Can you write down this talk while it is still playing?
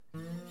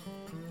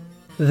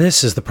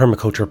This is the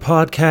Permaculture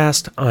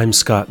Podcast. I'm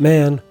Scott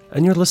Mann,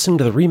 and you're listening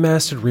to the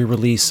remastered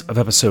re-release of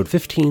episode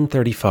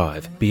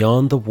 1535,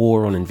 Beyond the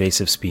War on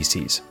Invasive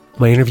Species,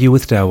 my interview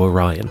with Dow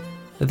Orion.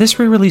 This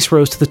re-release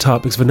rose to the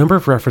topics of a number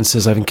of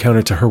references I've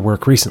encountered to her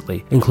work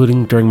recently,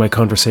 including during my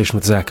conversation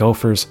with Zach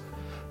Elfers,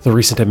 the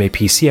recent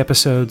MAPC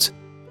episodes,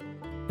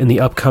 in the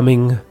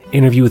upcoming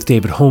interview with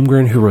David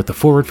Holmgren, who wrote the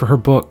foreword for her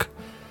book,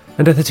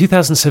 and at the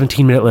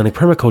 2017 Mid-Atlantic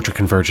Permaculture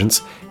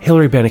Convergence,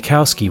 Hilary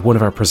Banikowski, one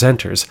of our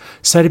presenters,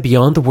 cited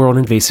Beyond the War on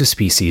Invasive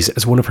Species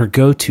as one of her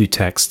go-to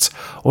texts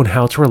on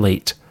how to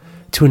relate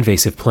to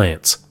invasive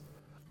plants.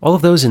 All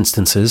of those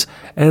instances,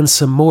 and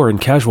some more in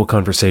casual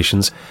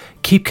conversations,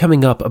 keep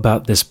coming up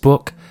about this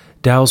book,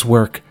 Dow's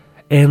work,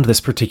 and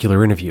this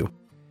particular interview.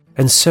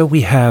 And so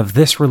we have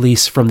this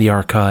release from the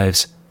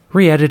archives,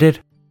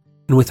 re-edited,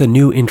 and with a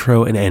new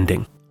intro and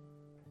ending.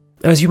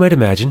 As you might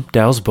imagine,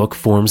 Dow's book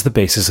forms the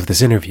basis of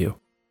this interview.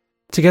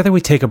 Together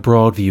we take a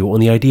broad view on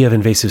the idea of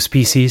invasive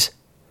species,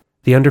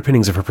 the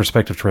underpinnings of her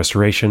perspective to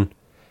restoration,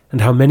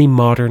 and how many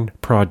modern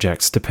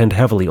projects depend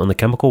heavily on the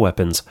chemical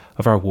weapons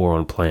of our war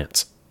on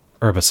plants,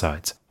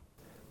 herbicides.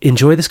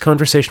 Enjoy this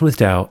conversation with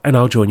Dow, and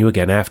I'll join you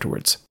again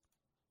afterwards.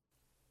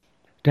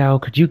 Dow,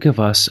 could you give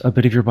us a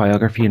bit of your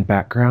biography and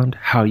background,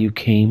 how you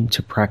came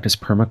to practice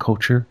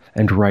permaculture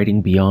and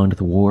writing Beyond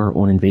the War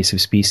on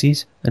Invasive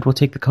Species, and we'll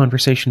take the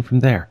conversation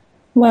from there.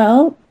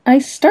 Well, I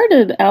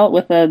started out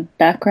with a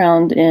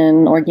background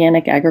in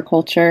organic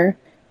agriculture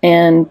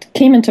and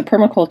came into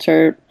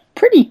permaculture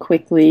pretty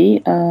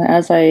quickly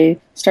as I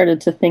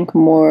started to think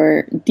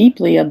more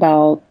deeply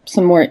about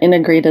some more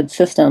integrated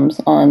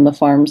systems on the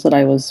farms that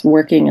I was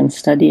working and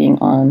studying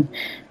on.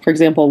 For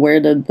example,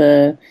 where did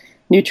the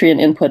nutrient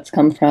inputs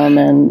come from,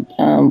 and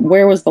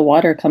where was the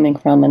water coming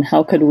from, and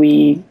how could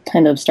we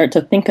kind of start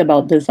to think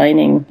about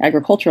designing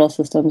agricultural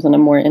systems in a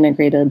more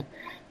integrated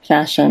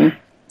fashion.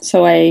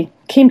 So I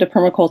came to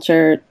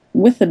permaculture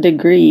with a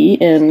degree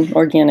in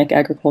organic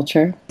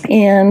agriculture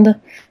and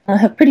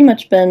have pretty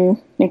much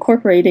been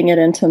incorporating it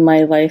into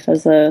my life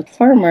as a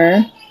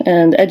farmer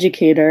and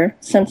educator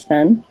since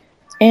then.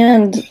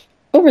 And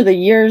over the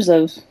years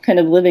of kind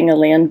of living a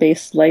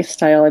land-based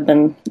lifestyle, I've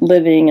been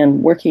living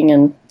and working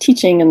and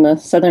teaching in the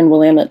southern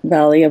Willamette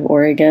Valley of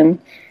Oregon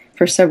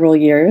for several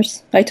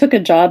years. I took a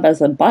job as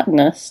a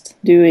botanist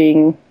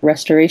doing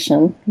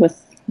restoration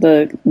with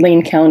the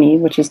Lane County,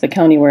 which is the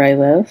county where I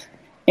live,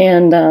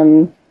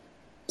 and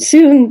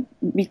soon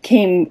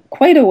became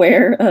quite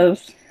aware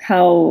of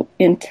how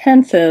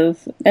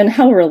intensive and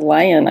how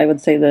reliant, I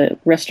would say, the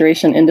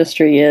restoration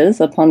industry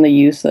is upon the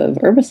use of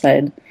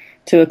herbicide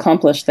to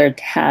accomplish their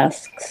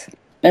tasks.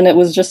 And it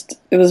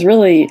was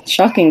really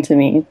shocking to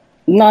me.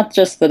 Not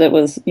just that it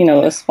was,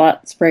 a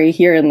spot spray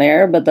here and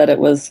there, but that it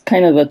was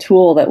kind of a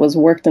tool that was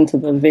worked into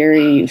the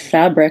very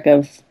fabric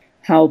of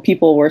how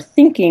people were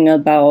thinking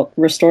about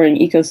restoring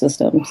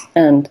ecosystems.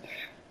 And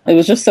it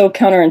was just so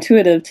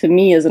counterintuitive to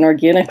me as an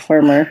organic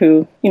farmer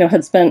who,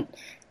 had spent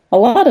a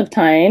lot of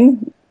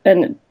time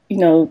and,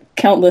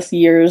 countless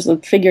years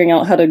of figuring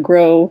out how to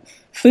grow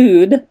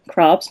food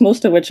crops,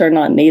 most of which are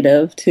not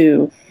native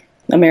to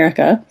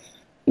America,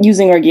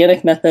 using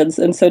organic methods.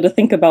 And so to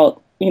think about,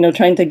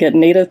 trying to get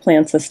native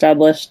plants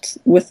established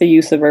with the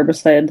use of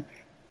herbicide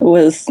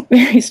was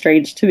very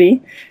strange to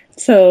me.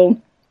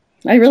 So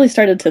I really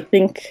started to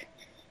think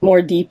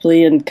more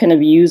deeply and kind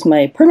of use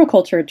my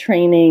permaculture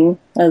training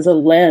as a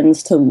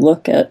lens to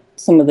look at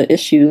some of the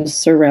issues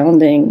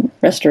surrounding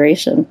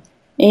restoration,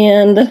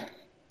 and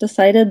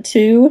decided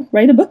to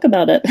write a book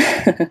about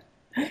it.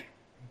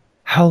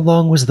 How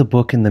long was the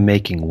book in the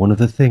making? One of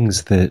the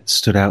things that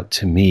stood out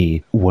to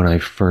me when I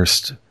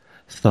first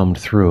thumbed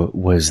through it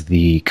was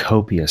the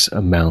copious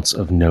amounts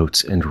of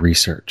notes and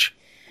research.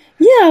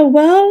 Yeah,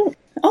 well,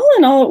 all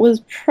in all, it was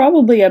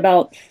probably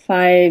about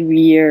 5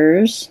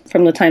 years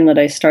from the time that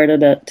I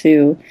started it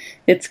to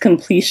its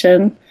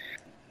completion.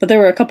 But there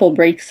were a couple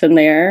breaks in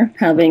there,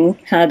 having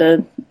had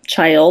a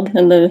child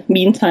in the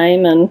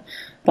meantime and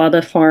bought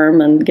a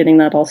farm and getting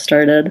that all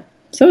started.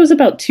 So it was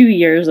about 2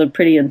 years of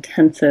pretty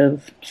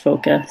intensive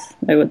focus,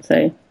 I would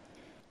say.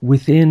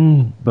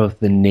 Within both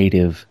the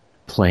native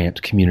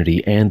plant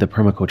community and the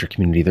permaculture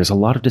community, there's a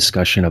lot of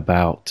discussion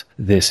about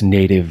this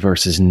native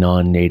versus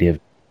non-native,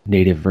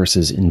 native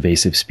versus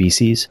invasive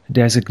species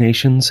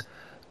designations.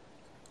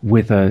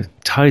 With a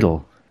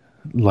title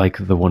like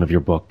the one of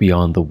your book,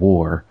 Beyond the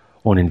War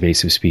on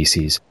Invasive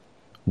Species,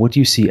 what do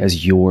you see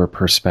as your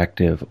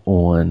perspective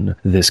on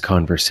this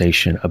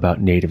conversation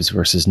about natives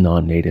versus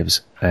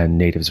non-natives and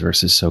natives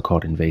versus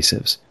so-called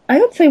invasives? I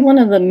would say one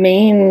of the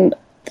main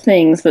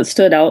things that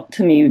stood out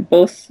to me,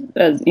 both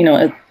as,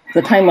 at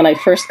the time when I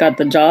first got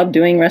the job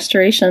doing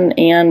restoration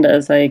and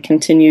as I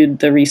continued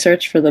the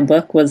research for the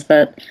book, was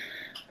that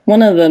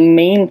one of the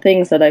main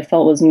things that I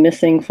felt was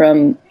missing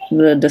from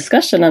the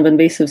discussion of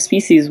invasive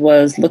species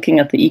was looking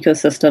at the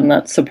ecosystem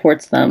that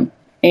supports them.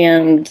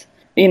 And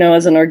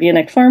as an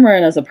organic farmer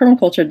and as a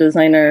permaculture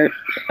designer,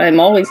 I'm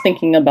always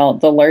thinking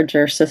about the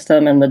larger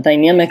system and the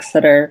dynamics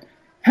that are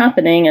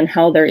happening and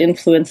how they're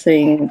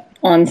influencing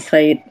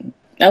on-site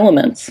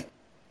elements.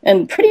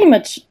 And pretty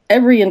much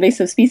every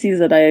invasive species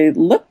that I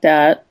looked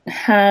at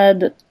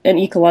had an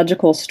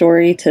ecological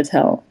story to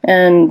tell.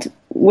 And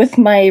with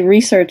my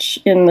research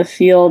in the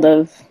field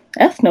of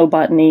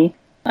ethnobotany,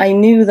 I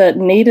knew that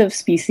native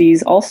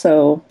species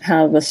also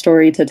have a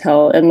story to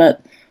tell, and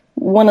that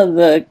one of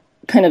the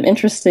kind of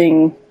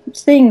interesting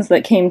things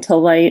that came to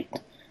light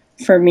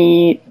for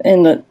me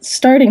in the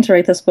starting to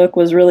write this book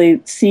was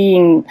really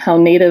seeing how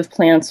native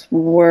plants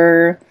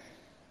were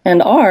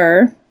and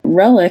are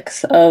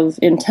relics of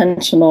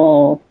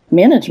intentional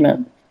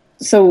management.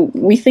 So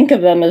we think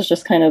of them as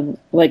just kind of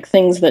like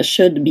things that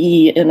should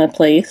be in a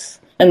place,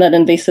 and that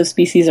invasive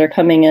species are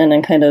coming in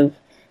and kind of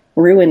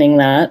ruining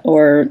that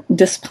or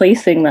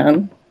displacing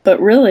them. But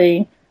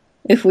really,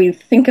 if we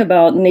think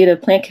about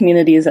native plant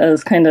communities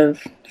as kind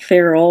of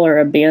feral or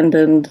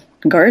abandoned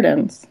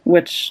gardens,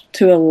 which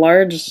to a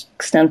large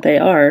extent they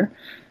are,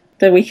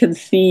 then we could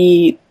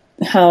see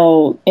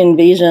how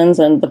invasions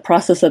and the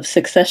process of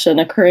succession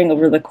occurring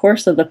over the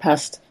course of the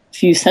past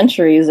few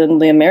centuries in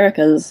the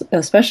Americas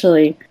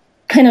especially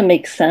kind of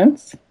makes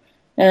sense.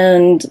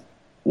 And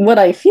what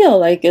I feel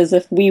like is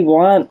if we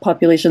want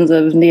populations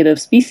of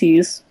native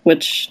species,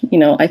 which,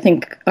 I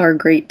think are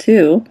great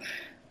too,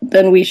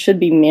 then we should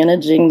be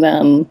managing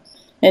them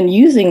and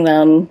using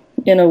them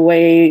in a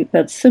way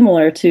that's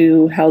similar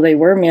to how they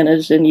were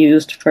managed and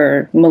used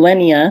for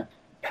millennia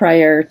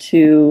prior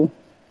to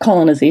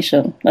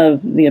colonization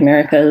of the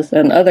Americas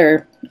and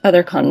other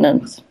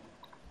continents.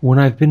 When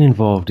I've been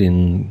involved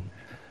in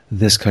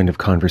this kind of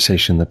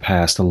conversation in the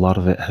past, a lot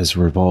of it has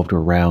revolved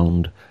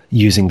around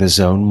using the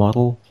zone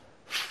model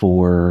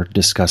for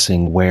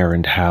discussing where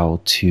and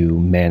how to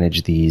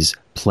manage these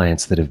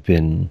plants that have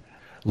been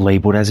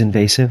labeled as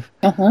invasive.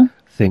 Uh-huh.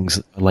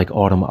 Things like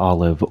autumn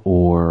olive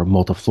or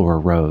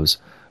multiflora rose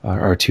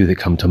are two that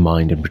come to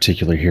mind in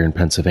particular here in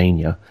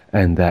Pennsylvania,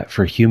 and that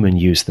for human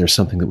use there's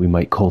something that we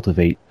might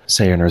cultivate,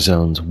 say in our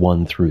zones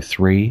 1 through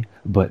 3,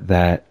 but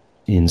that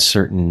in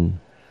certain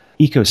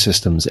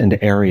ecosystems and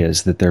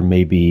areas that there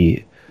may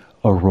be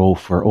a role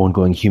for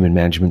ongoing human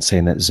management, say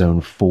in that zone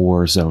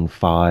 4, zone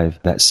 5,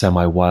 that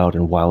semi-wild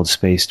and wild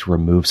space, to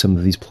remove some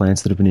of these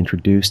plants that have been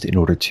introduced in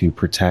order to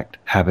protect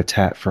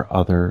habitat for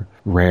other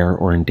rare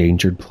or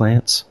endangered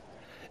plants.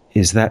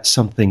 Is that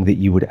something that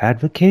you would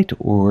advocate,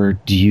 or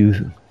do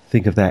you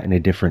think of that in a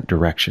different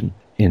direction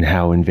in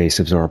how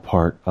invasives are a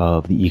part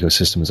of the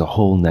ecosystem as a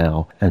whole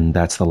now, and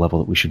that's the level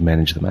that we should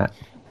manage them at?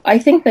 I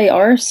think they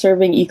are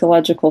serving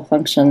ecological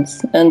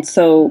functions. And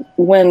so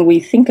when we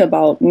think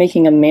about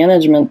making a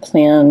management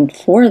plan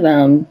for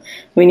them,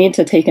 we need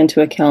to take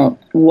into account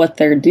what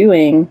they're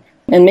doing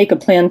and make a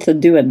plan to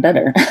do it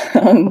better.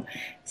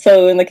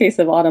 So in the case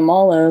of autumn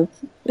olive,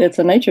 it's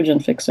a nitrogen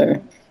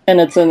fixer. And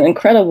it's an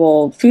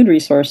incredible food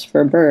resource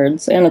for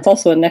birds, and it's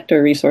also a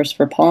nectar resource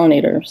for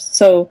pollinators.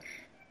 So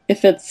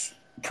if it's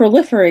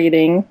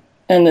proliferating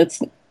and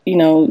it's,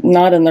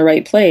 not in the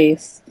right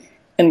place,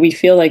 and we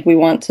feel like we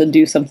want to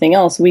do something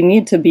else, we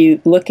need to be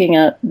looking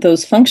at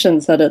those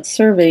functions that it's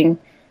serving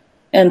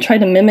and try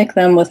to mimic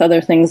them with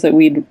other things that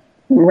we'd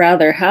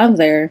rather have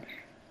there.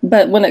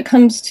 But when it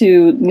comes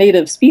to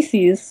native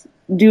species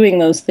doing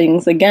those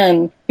things,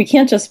 again, we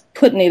can't just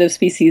put native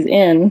species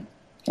in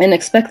and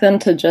expect them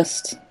to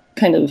just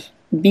kind of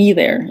be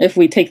there if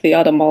we take the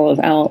autumn olive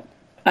out.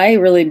 I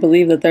really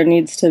believe that there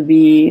needs to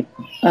be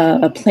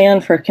a plan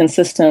for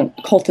consistent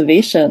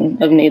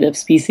cultivation of native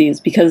species,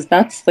 because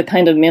that's the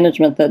kind of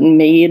management that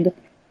made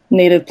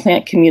native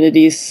plant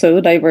communities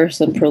so diverse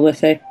and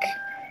prolific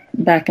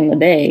back in the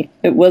day.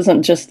 It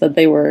wasn't just that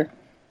they were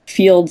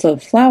fields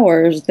of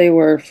flowers, they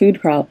were food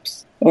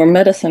crops or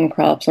medicine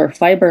crops or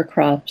fiber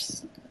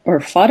crops or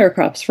fodder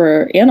crops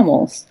for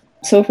animals.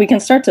 So if we can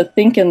start to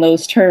think in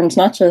those terms,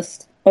 not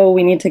just,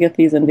 we need to get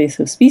these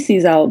invasive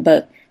species out,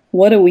 but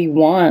what do we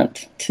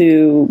want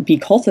to be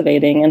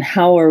cultivating, and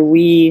how are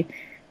we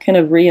kind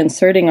of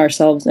reinserting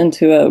ourselves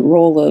into a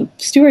role of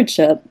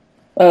stewardship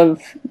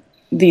of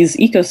these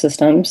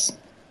ecosystems,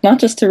 not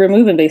just to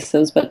remove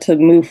invasives, but to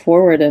move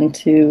forward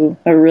into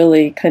a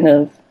really kind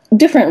of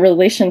different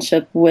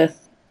relationship with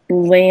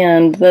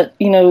land that,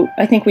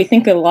 I think we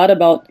think a lot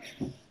about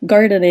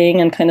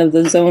gardening and kind of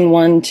the zone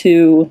 1,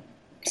 2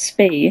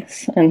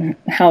 space and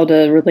how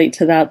to relate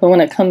to that. But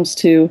when it comes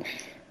to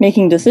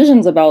making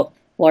decisions about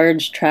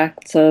large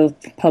tracts of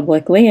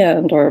public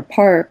land or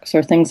parks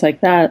or things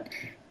like that,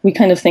 we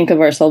kind of think of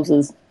ourselves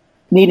as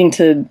needing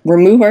to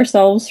remove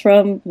ourselves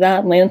from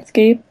that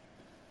landscape.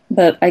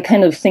 But I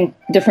kind of think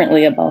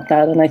differently about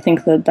that. And I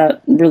think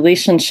that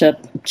relationship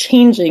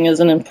changing is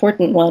an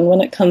important one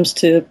when it comes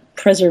to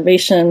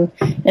preservation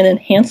and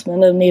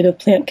enhancement of native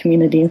plant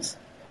communities.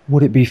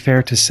 Would it be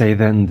fair to say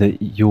then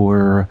that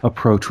your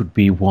approach would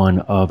be one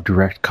of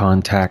direct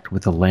contact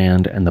with the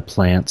land and the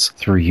plants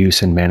through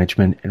use and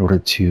management in order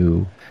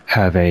to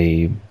have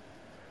a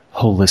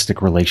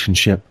holistic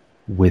relationship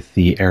with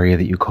the area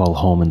that you call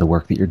home and the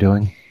work that you're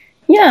doing?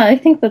 Yeah, I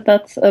think that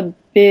that's a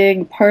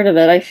big part of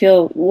it. I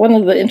feel one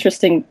of the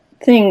interesting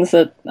things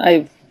that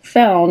I've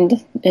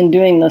found in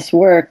doing this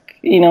work,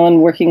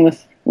 and working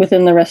with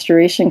within the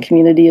restoration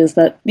community is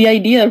that the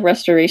idea of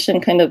restoration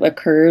kind of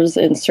occurs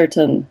in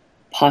certain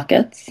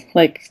pockets.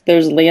 Like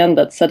there's land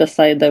that's set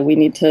aside that we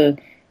need to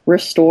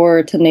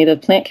restore to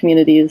native plant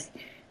communities.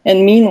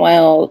 And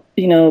meanwhile,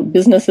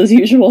 business as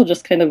usual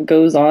just kind of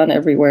goes on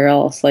everywhere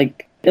else.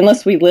 Like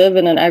unless we live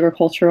in an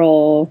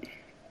agricultural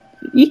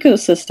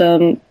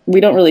ecosystem,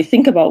 we don't really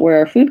think about where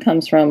our food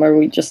comes from, or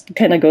we just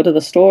kind of go to the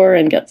store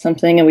and get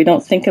something, and we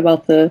don't think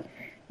about the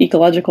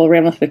ecological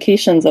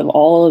ramifications of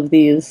all of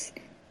these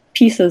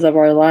pieces of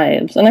our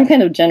lives. And I'm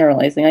kind of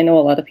generalizing. I know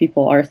a lot of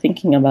people are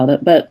thinking about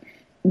it, but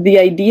the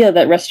idea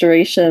that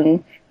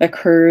restoration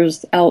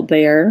occurs out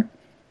there,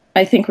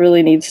 I think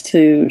really needs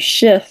to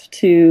shift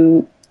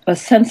to a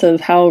sense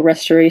of how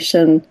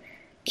restoration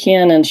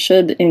can and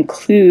should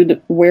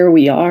include where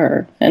we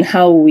are and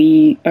how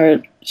we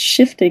are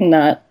shifting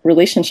that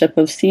relationship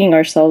of seeing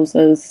ourselves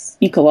as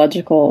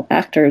ecological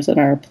actors in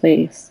our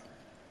place.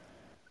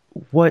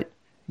 What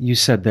you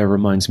said there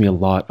reminds me a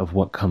lot of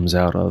what comes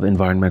out of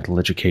environmental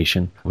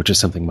education, which is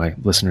something my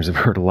listeners have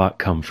heard a lot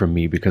come from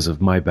me because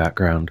of my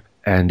background.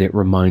 And it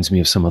reminds me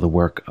of some of the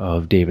work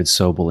of David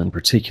Sobel in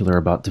particular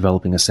about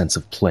developing a sense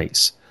of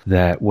place,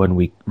 that when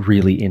we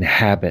really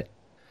inhabit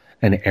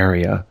an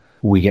area,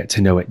 we get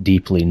to know it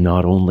deeply,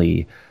 not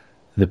only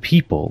the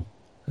people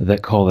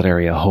that call that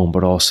area home,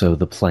 but also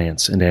the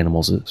plants and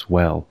animals as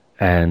well.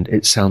 And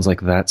it sounds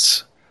like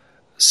that's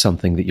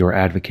something that you're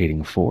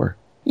advocating for.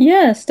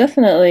 Yes,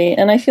 definitely.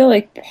 And I feel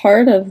like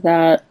part of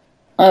that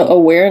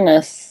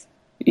awareness,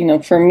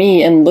 for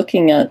me, in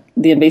looking at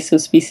the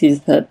invasive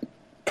species that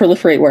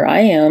proliferate where I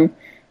am,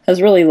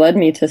 has really led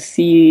me to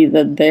see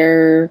that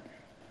they're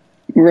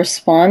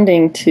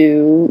responding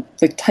to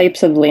the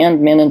types of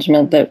land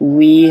management that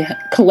we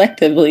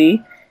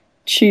collectively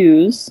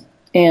choose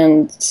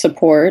and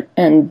support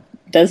and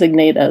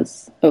designate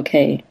as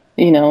okay,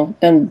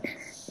 and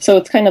so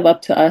it's kind of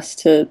up to us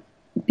to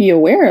be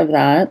aware of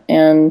that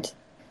and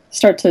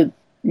start to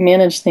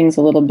manage things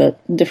a little bit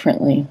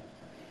differently.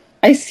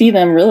 I see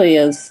them really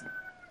as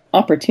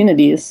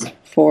opportunities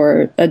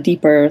for a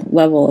deeper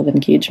level of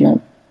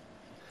engagement.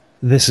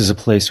 This is a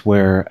place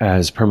where,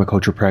 as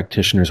permaculture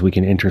practitioners, we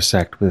can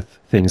intersect with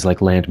things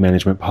like land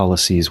management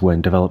policies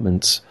when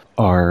developments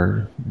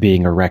are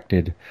being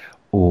erected,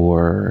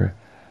 or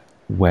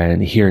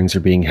when hearings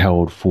are being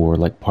held for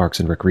like parks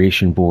and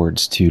recreation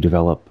boards to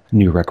develop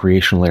new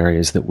recreational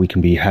areas, that we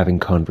can be having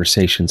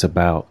conversations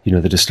about,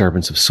 the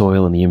disturbance of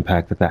soil and the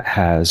impact that that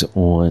has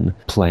on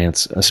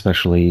plants,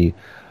 especially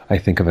I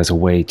think of as a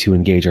way to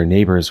engage our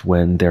neighbors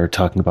when they're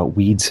talking about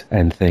weeds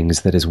and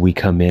things, that as we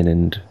come in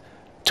and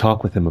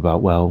talk with them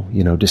about,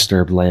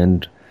 disturbed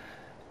land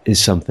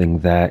is something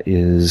that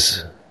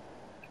is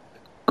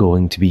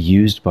going to be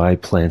used by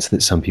plants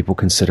that some people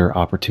consider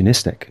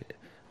opportunistic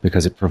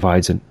because it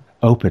provides an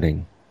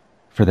opening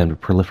for them to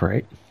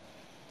proliferate.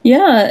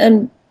 Yeah,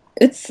 and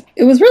it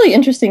was really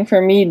interesting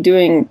for me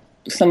doing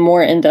some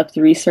more in-depth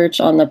research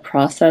on the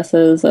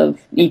processes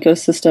of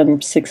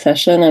ecosystem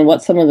succession and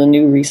what some of the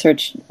new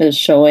research is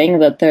showing,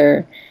 that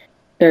there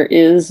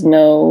is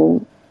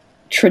no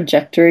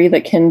trajectory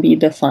that can be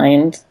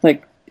defined.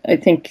 Like, I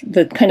think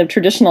the kind of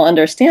traditional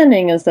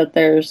understanding is that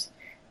there's,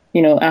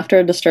 after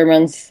a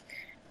disturbance,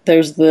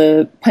 there's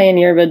the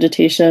pioneer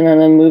vegetation and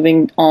then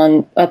moving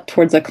on up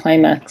towards a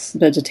climax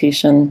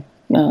vegetation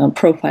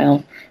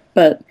profile.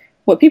 But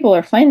what people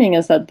are finding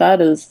is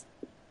that is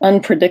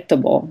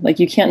unpredictable. Like,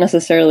 you can't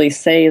necessarily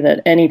say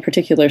that any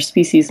particular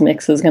species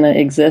mix is going to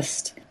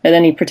exist at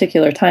any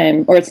particular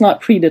time, or it's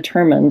not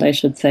predetermined, I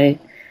should say.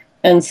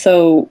 And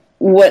so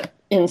what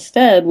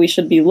instead we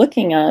should be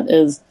looking at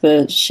is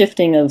the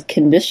shifting of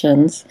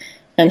conditions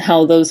and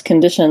how those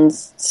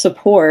conditions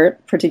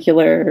support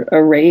particular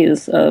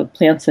arrays of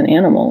plants and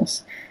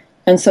animals.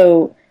 And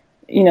so,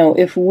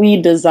 if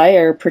we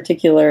desire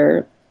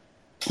particular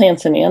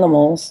plants and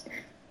animals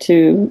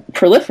to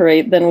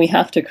proliferate, then we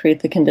have to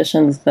create the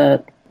conditions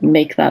that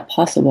make that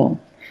possible.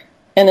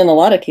 And in a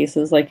lot of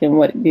cases, like in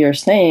what you're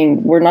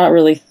saying, we're not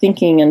really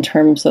thinking in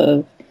terms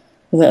of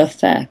the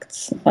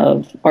effects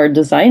of our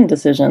design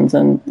decisions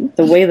and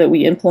the way that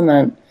we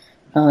implement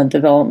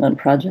development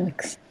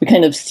projects. We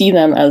kind of see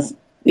them as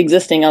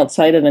existing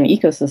outside of an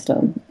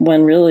ecosystem,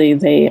 when really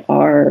they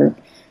are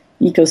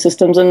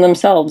ecosystems in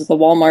themselves. The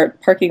Walmart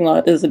parking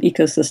lot is an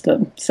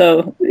ecosystem.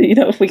 So,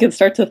 if we could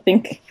start to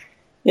think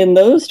in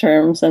those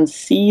terms and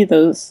see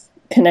those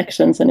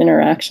connections and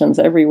interactions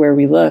everywhere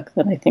we look,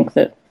 then I think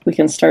that we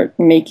can start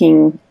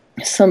making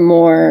some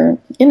more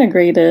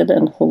integrated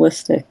and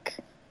holistic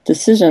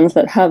decisions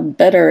that have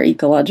better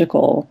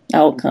ecological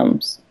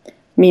outcomes,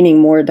 meaning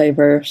more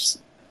diverse,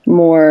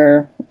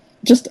 more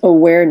just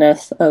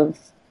awareness of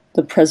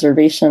the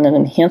preservation and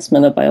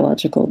enhancement of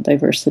biological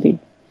diversity.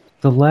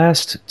 The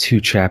last two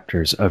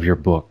chapters of your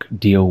book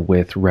deal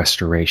with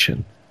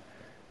restoration.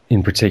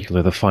 In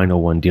particular, the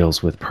final one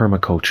deals with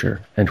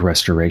permaculture and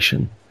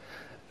restoration.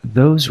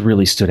 Those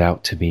really stood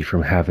out to me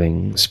from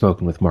having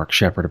spoken with Mark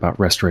Shepard about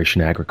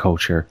restoration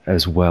agriculture,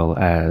 as well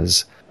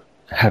as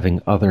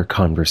having other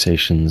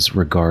conversations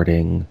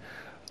regarding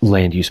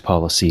land use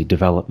policy,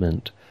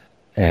 development,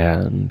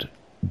 and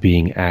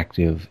being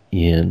active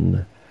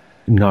in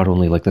not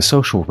only like the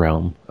social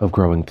realm of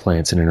growing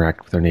plants and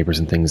interact with their neighbors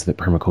and things that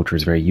permaculture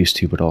is very used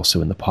to, but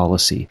also in the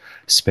policy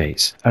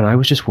space. And I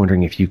was just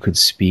wondering if you could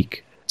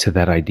speak to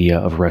that idea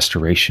of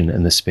restoration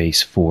and the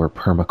space for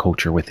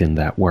permaculture within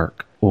that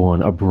work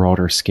on a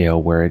broader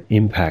scale where it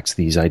impacts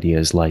these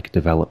ideas like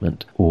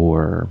development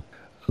or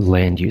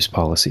land use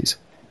policies.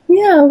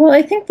 Yeah, well,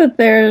 I think that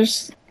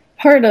there's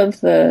part of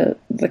the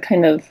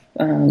kind of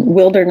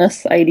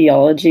wilderness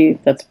ideology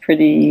that's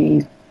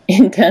pretty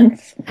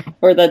intense,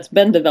 or that's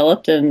been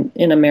developed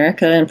in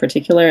America in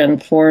particular,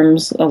 and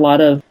forms a lot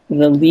of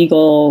the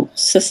legal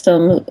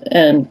system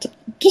and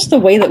just the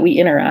way that we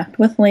interact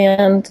with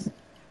land,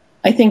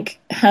 I think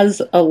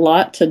has a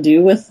lot to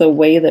do with the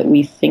way that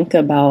we think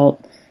about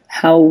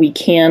how we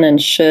can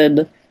and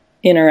should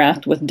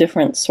interact with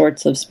different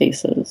sorts of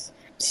spaces.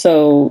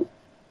 So,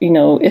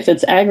 if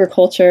it's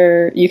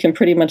agriculture, you can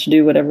pretty much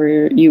do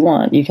whatever you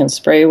want. You can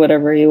spray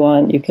whatever you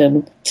want. You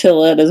can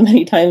till it as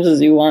many times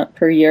as you want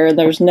per year.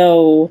 There's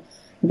no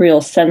real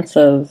sense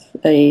of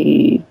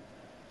a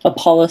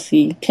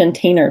policy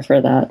container for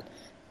that.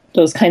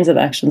 Those kinds of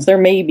actions. There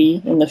may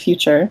be in the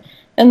future.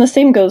 And the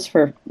same goes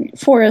for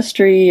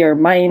forestry or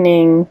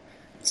mining.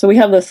 So we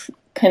have this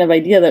kind of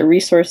idea that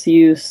resource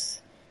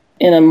use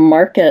in a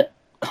market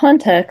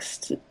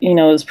context,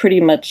 is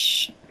pretty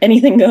much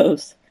anything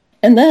goes.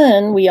 And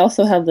then we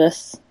also have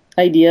this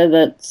idea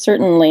that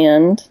certain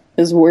land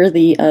is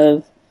worthy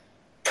of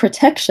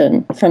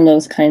protection from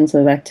those kinds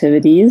of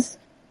activities,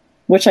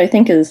 which I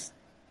think is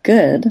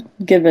good,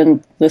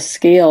 given the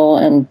scale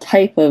and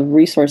type of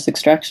resource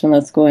extraction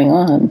that's going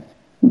on.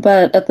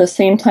 But at the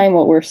same time,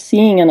 what we're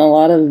seeing in a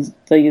lot of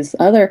these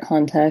other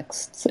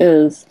contexts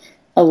is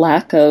a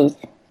lack of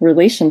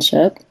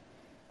relationship,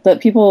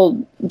 that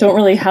people don't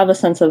really have a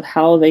sense of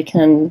how they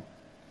can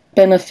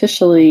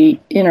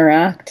beneficially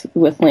interact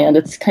with land.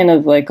 It's kind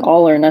of like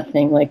all or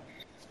nothing. Like,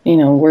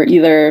 we're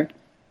either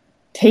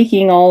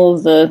taking all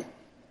of the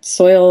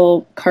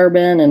soil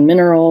carbon and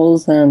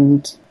minerals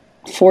and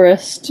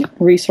forest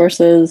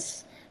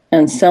resources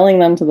and selling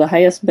them to the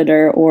highest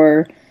bidder,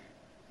 or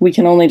we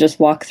can only just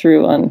walk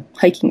through on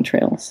hiking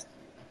trails.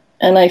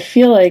 And I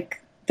feel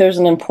like there's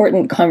an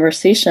important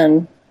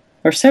conversation,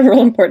 or several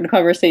important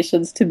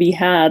conversations to be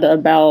had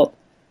about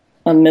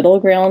a middle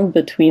ground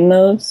between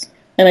those.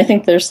 And I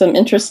think there's some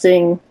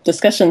interesting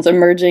discussions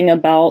emerging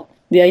about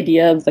the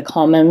idea of the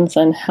commons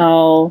and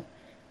how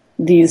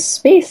these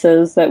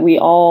spaces that we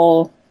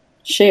all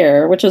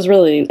share, which is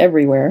really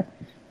everywhere,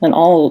 and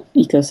all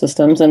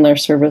ecosystems and their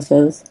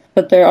services.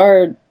 But there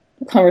are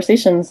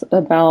conversations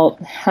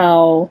about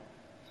how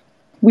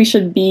we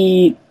should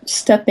be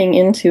stepping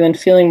into and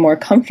feeling more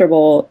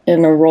comfortable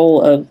in a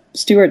role of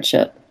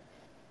stewardship.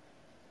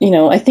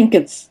 I think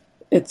it's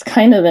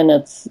kind of in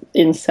its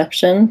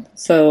inception,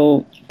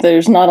 so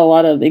there's not a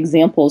lot of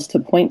examples to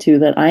point to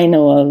that I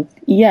know of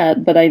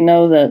yet, but I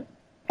know that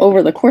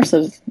over the course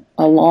of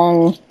a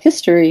long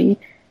history,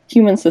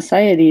 human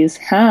societies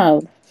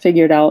have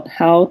figured out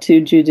how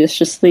to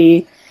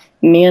judiciously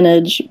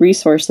manage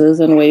resources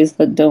in ways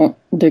that don't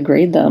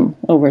degrade them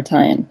over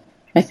time.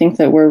 I think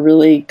that we're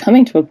really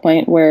coming to a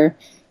point where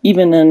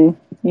even in,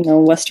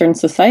 Western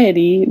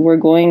society, we're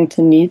going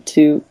to need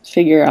to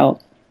figure out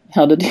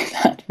how to do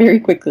that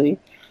very quickly.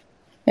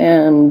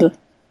 And,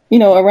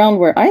 around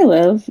where I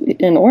live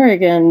in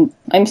Oregon,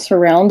 I'm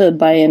surrounded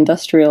by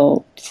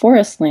industrial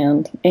forest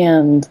land,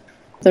 and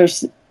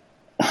there's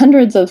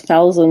hundreds of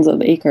thousands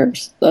of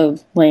acres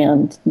of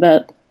land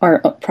that are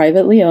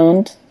privately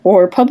owned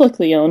or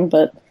publicly owned,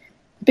 but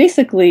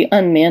basically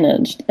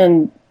unmanaged.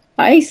 And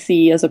I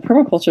see, as a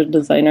permaculture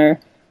designer,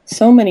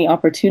 so many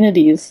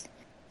opportunities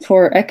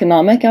for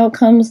economic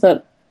outcomes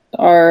that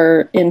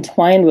are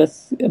entwined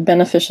with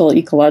beneficial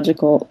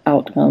ecological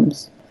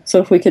outcomes. So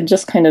if we could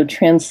just kind of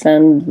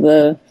transcend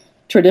the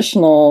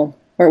traditional,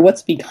 or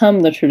what's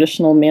become the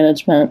traditional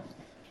management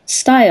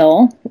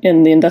style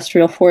in the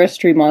industrial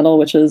forestry model,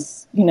 which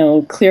is,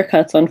 clear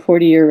cuts on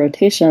 40-year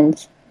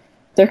rotations,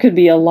 there could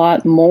be a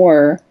lot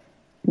more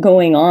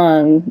going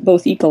on,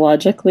 both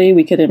ecologically.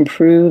 We could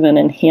improve and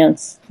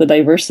enhance the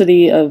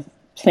diversity of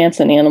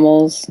plants and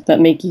animals that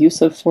make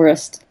use of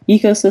forest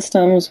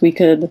ecosystems. We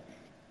could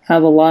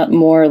have a lot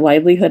more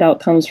livelihood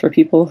outcomes for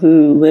people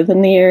who live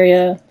in the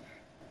area.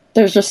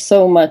 There's just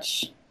so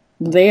much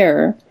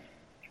there,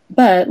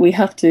 but we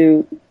have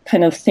to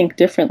kind of think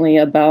differently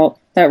about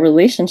that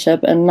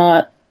relationship and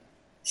not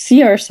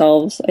see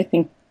ourselves, I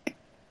think,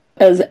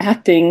 as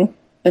acting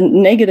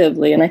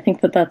negatively. And I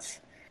think that that's,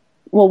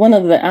 one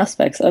of the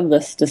aspects of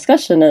this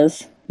discussion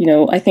is,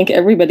 I think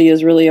everybody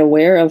is really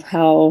aware of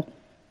how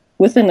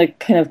within a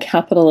kind of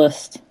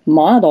capitalist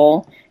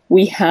model,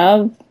 we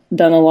have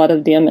done a lot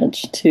of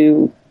damage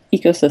to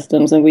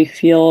ecosystems, and we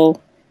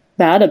feel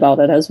bad about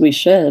it, as we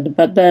should.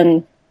 But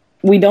then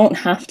we don't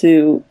have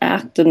to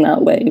act in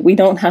that way. We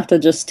don't have to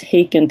just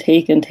take and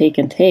take and take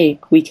and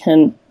take. We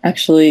can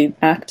actually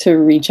act to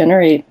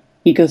regenerate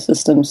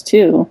ecosystems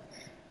too.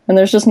 And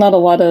there's just not a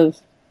lot of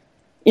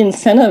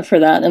incentive for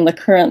that in the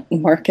current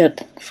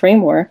market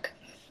framework.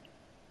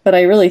 but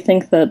I really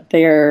think that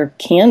there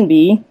can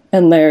be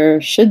and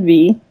there should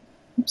be.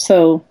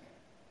 So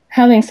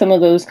having some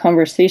of those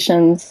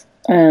conversations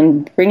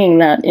and bringing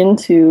that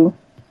into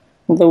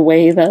the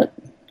way that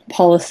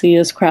policy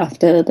is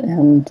crafted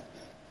and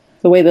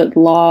the way that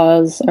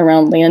laws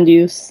around land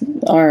use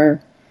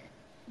are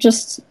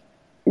just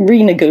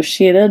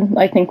renegotiated,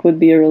 I think would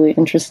be a really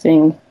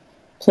interesting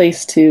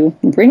place to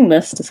bring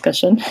this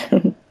discussion.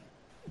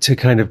 To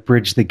kind of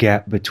bridge the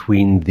gap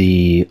between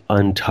the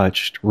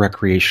untouched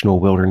recreational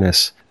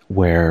wilderness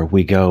where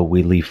we go,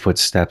 we leave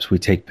footsteps, we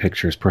take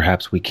pictures,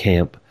 perhaps we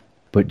camp,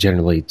 but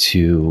generally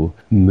to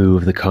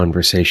move the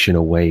conversation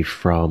away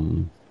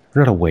from,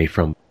 not away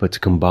from, but to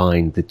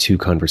combine the two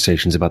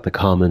conversations about the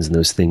commons and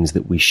those things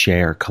that we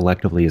share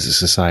collectively as a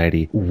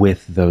society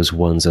with those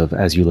ones of,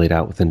 as you laid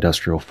out with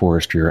industrial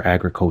forestry or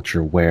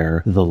agriculture,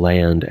 where the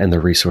land and the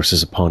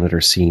resources upon it are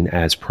seen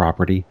as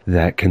property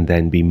that can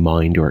then be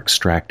mined or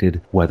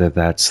extracted, whether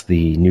that's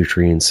the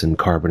nutrients and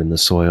carbon in the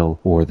soil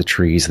or the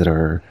trees that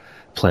are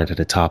planted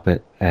atop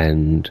it,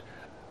 and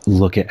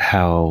look at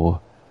how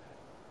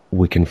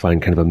we can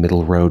find kind of a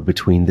middle road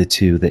between the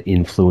two that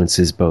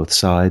influences both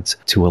sides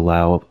to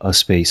allow a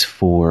space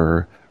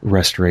for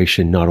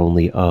restoration not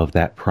only of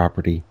that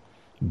property,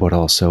 but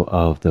also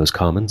of those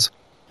commons.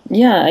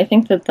 Yeah, I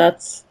think that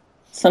that's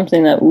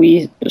something that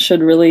we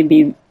should really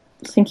be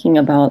thinking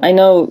about. I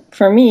know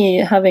for me,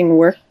 having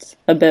worked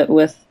a bit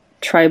with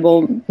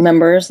tribal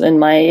members in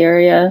my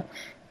area,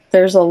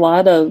 there's a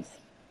lot of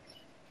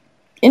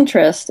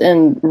interest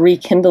in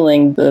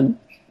rekindling the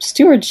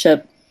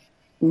stewardship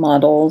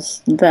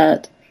models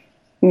that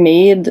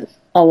made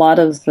a lot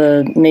of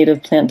the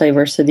native plant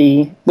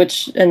diversity,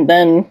 which and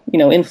then,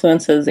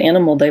 influences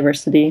animal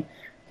diversity,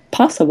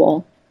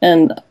 possible.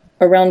 And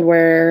around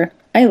where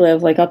I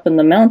live, like up in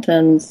the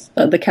mountains,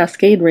 the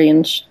Cascade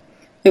Range,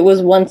 it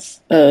was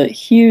once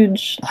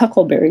huge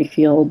huckleberry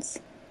fields.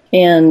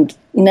 And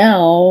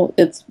now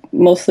it's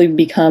mostly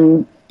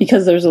become,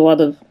 because there's a lot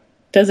of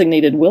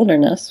designated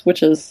wilderness,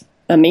 which is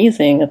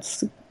amazing.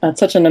 It's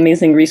such an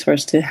amazing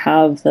resource to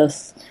have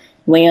this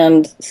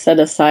land set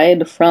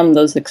aside from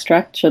those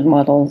extraction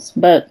models.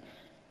 But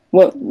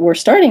what we're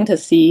starting to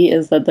see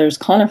is that there's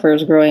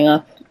conifers growing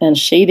up and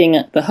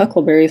shading the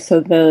huckleberries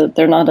so that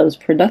they're not as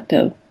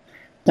productive.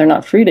 They're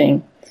not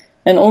fruiting.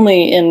 And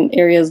only in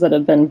areas that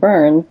have been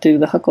burned do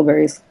the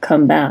huckleberries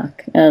come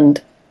back.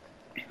 And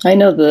I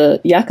know the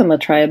Yakima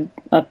tribe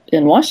up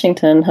in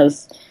Washington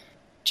has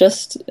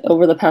just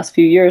over the past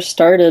few years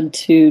started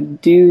to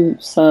do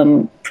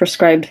some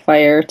prescribed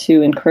fire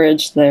to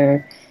encourage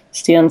their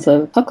stands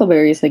of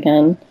huckleberries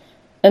again.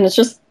 And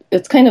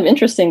it's kind of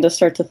interesting to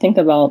start to think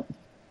about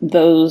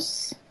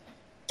those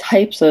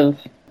types of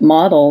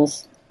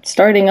models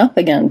starting up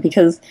again,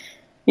 because,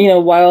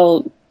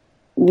 while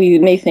we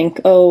may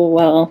think, oh,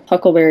 well,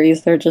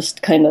 huckleberries, they're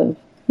just kind of,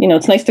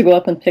 it's nice to go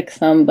up and pick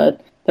some,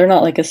 but they're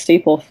not like a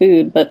staple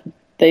food, but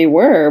they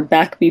were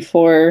back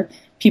before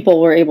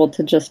people were able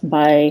to just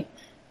buy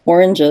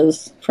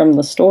oranges from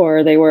the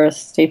store. They were a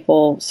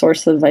staple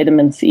source of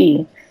vitamin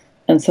C.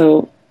 And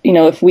so,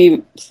 if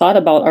we thought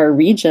about our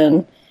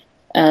region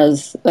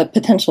as a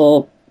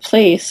potential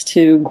place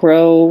to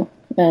grow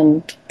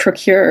and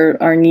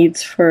procure our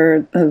needs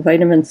for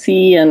vitamin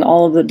C and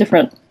all of the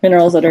different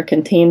minerals that are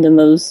contained in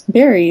those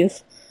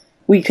berries,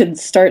 we could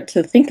start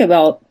to think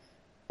about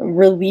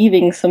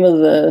relieving some of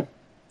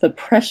the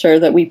pressure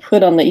that we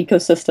put on the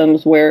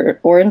ecosystems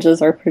where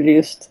oranges are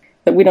produced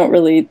that we don't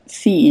really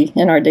see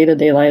in our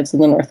day-to-day lives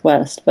in the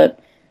Northwest. But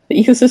the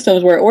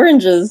ecosystems where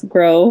oranges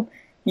grow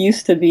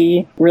used to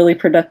be really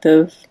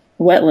productive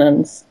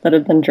wetlands that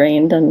have been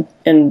drained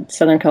in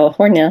Southern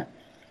California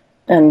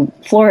and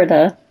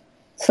Florida.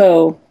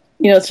 So,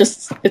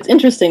 it's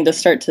interesting to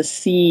start to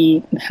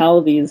see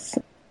how these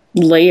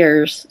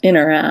layers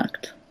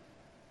interact.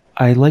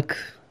 I like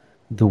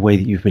the way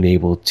that you've been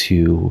able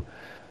to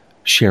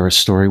share a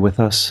story with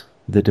us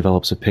that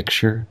develops a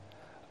picture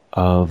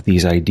of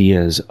these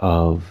ideas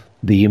of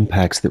the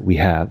impacts that we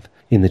have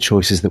in the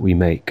choices that we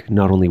make,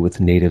 not only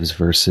with natives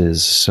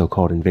versus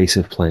so-called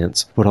invasive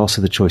plants, but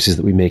also the choices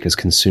that we make as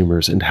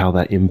consumers and how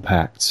that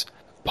impacts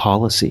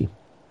policy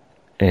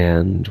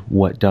and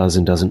what does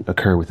and doesn't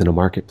occur within a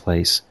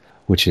marketplace,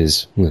 which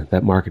is,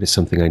 that market is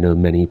something I know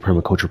many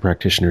permaculture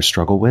practitioners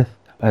struggle with.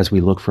 As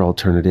we look for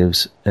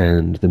alternatives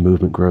and the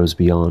movement grows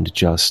beyond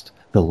just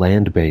the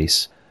land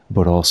base,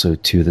 but also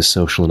to the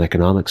social and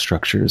economic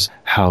structures,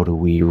 how do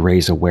we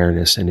raise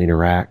awareness and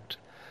interact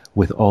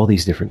with all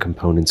these different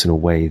components in a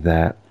way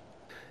that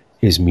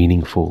is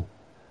meaningful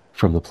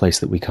from the place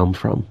that we come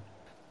from?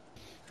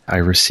 I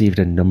received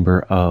a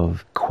number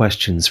of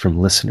questions from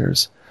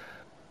listeners.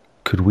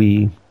 Could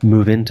we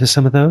move into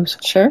some of those?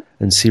 Sure.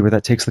 And see where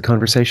that takes the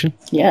conversation?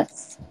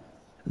 Yes.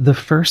 The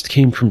first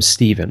came from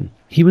Stephen.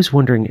 He was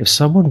wondering if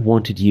someone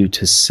wanted you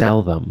to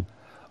sell them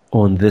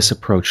on this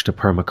approach to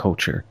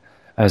permaculture,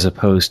 as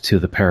opposed to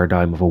the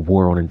paradigm of a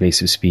war on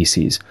invasive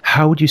species.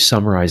 How would you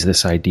summarize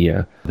this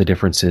idea, the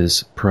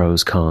differences,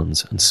 pros,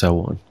 cons, and so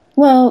on?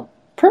 Well,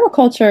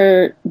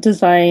 permaculture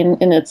design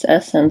in its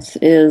essence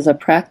is a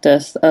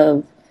practice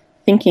of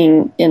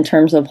thinking in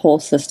terms of whole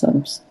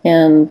systems.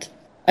 And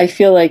I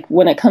feel like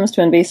when it comes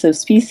to invasive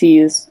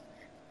species,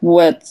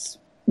 what's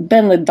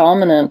been the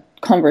dominant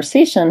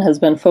conversation has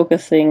been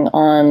focusing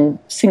on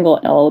single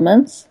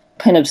elements,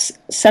 kind of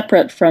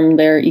separate from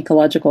their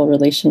ecological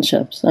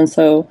relationships. And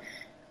so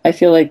I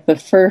feel like the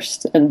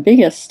first and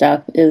biggest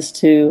step is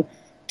to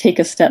take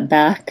a step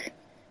back.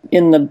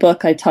 In the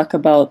book, I talk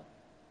about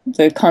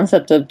the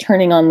concept of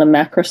turning on the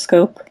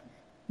macroscope,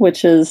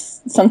 which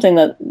is something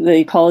that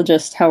the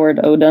ecologist Howard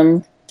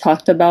Odum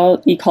talked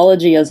about.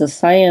 Ecology as a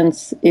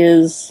science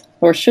is,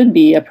 or should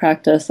be, a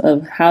practice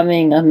of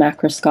having a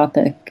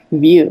macroscopic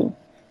view.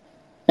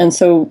 And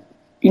so,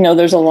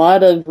 there's a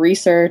lot of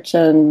research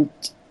and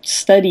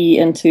study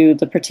into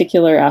the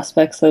particular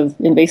aspects of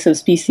invasive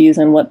species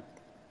and what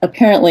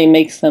apparently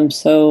makes them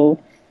so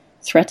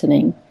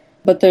threatening.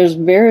 But there's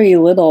very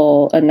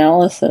little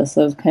analysis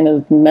of kind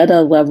of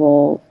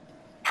meta-level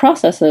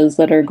processes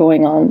that are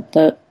going on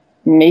that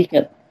make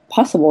it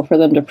possible for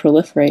them to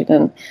proliferate.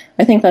 And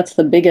I think that's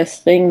the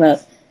biggest thing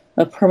that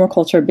a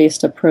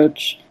permaculture-based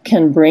approach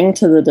can bring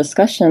to the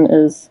discussion,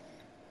 is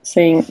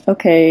saying,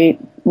 okay,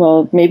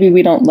 well, maybe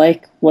we don't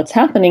like what's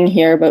happening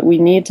here, but we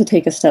need to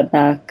take a step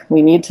back.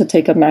 We need to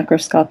take a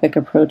macroscopic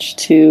approach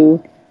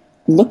to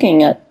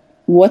looking at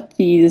what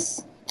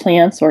these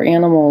plants or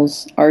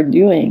animals are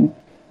doing,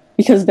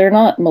 because they're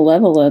not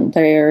malevolent.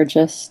 They are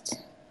just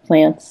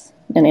plants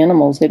and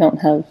animals. They don't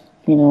have,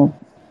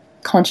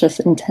 conscious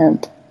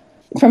intent.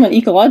 From an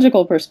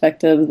ecological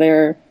perspective,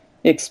 they're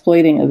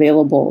exploiting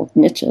available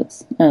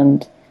niches,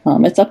 and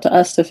it's up to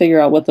us to figure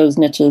out what those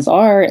niches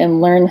are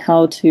and learn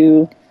how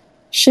to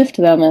shift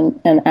them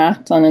and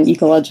act on an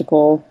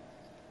ecological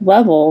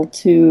level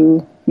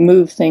to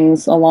move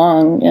things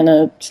along in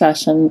a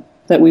fashion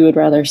that we would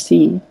rather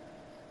see.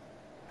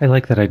 I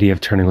like that idea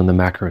of turning on the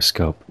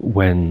macroscope.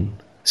 When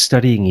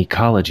studying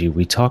ecology,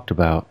 we talked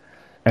about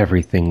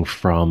everything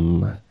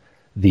from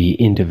the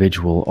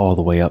individual all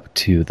the way up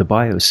to the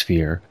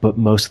biosphere, but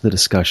most of the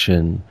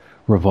discussion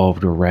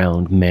revolved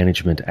around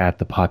management at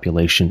the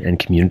population and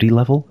community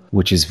level,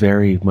 which is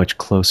very much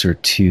closer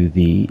to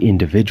the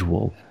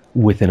individual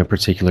within a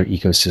particular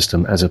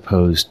ecosystem, as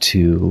opposed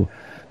to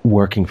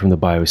working from the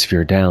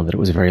biosphere down, that it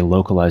was a very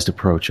localized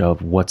approach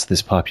of what's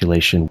this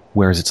population,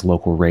 where is its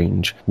local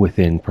range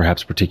within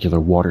perhaps a particular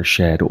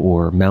watershed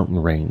or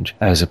mountain range,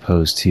 as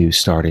opposed to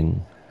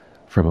starting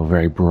from a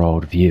very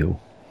broad view.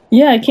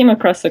 Yeah, I came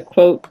across a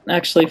quote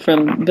actually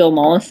from Bill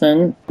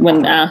Mollison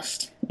when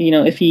asked,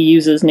 if he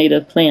uses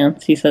native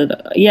plants. He said,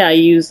 yeah, I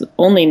use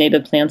only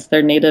native plants.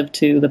 They're native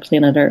to the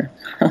planet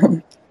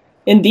Earth.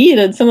 Indeed,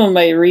 in some of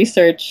my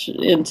research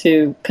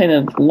into kind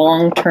of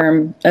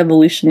long-term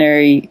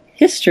evolutionary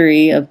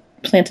history of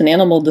plant and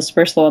animal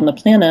dispersal on the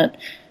planet,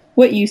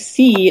 what you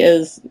see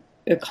is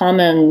a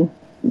common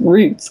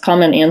roots,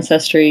 common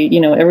ancestry.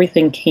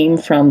 Everything came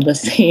from the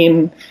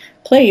same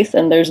place,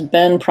 and there's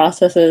been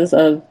processes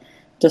of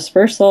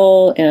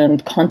dispersal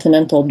and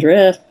continental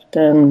drift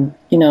and,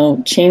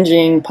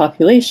 changing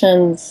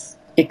populations,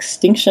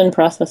 extinction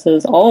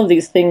processes. All of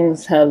these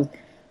things have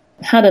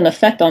had an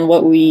effect on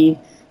what we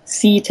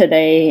see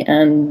today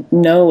and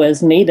know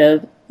as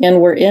native,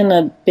 and we're in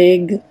a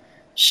big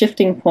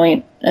shifting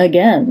point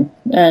again.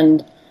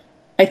 And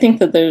I think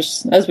that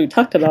there's, as we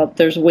talked about,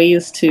 there's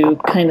ways to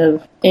kind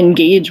of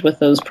engage with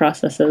those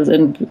processes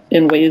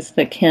in ways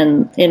that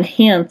can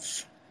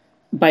enhance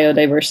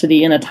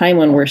biodiversity in a time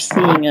when we're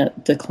seeing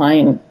it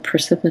decline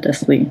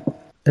precipitously.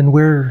 And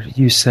where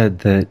you said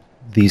that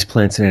these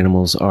plants and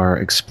animals are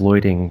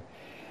exploiting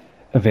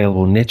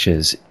available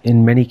niches,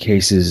 in many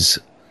cases,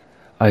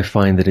 I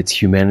find that it's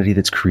humanity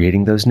that's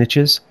creating those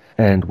niches,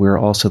 and we're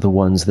also the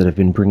ones that have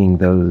been bringing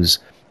those,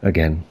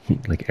 again,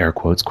 like air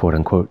quotes, quote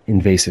unquote,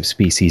 invasive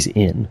species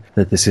in,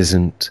 that this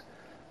isn't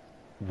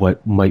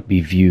what might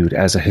be viewed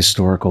as a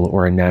historical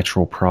or a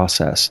natural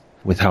process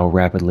with how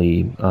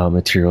rapidly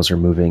materials are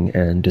moving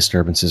and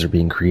disturbances are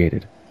being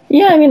created.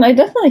 Yeah, I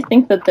definitely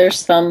think that there's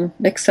some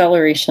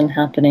acceleration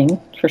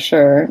happening, for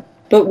sure.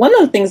 But one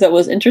of the things that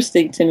was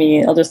interesting to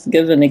me, I'll just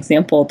give an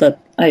example that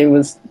I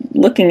was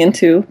looking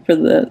into for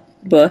the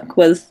book,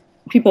 was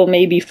people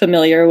may be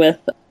familiar with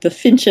the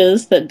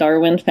finches that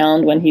Darwin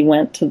found when he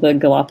went to the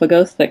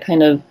Galapagos that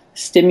kind of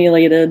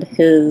stimulated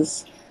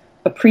his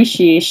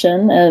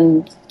appreciation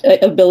and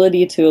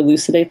ability to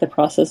elucidate the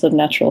process of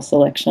natural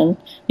selection,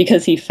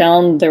 because he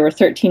found there were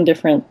 13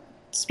 different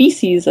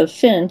species of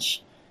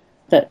finch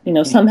that,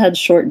 some had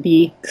short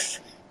beaks,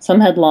 some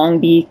had long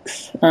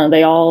beaks.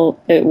 They all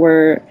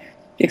were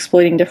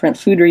exploiting different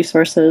food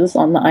resources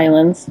on the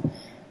islands.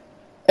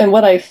 And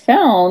what I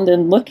found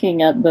in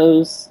looking at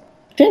those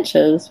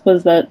finches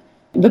was that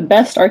the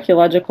best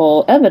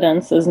archaeological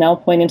evidence is now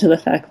pointing to the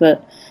fact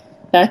that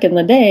back in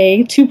the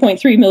day,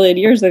 2.3 million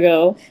years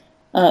ago,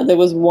 there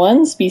was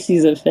one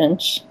species of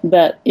finch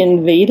that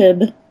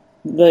invaded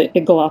the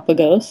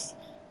Galapagos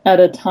at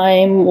a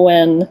time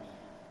when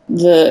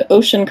the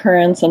ocean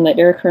currents and the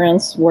air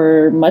currents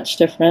were much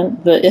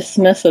different. The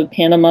Isthmus of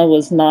Panama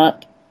was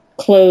not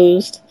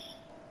closed,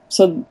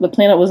 so the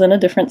planet was in a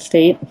different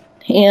state.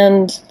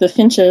 And the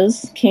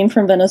finches came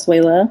from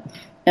Venezuela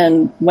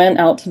and went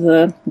out to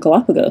the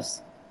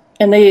Galapagos.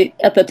 And they,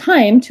 at the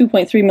time,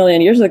 2.3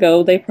 million years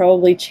ago, they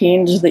probably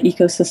changed the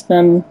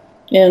ecosystem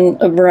in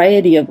a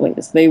variety of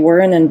ways. They were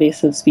an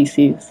invasive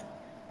species.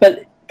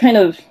 But kind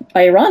of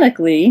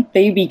ironically,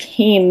 they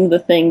became the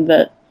thing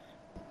that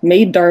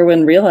made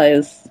Darwin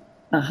realize,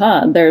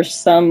 there's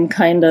some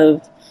kind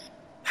of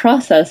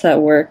process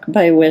at work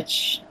by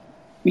which,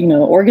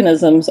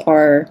 organisms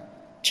are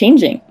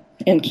changing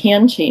and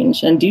can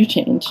change and do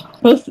change,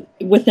 both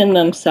within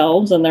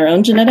themselves and their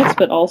own genetics,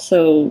 but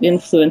also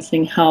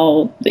influencing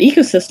how the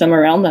ecosystem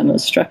around them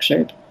is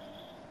structured.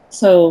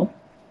 So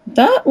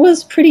that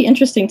was pretty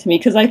interesting to me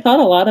because I thought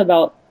a lot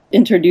about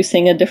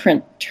introducing a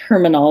different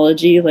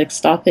terminology, like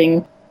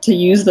stopping to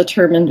use the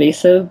term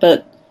invasive.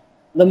 But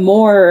the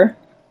more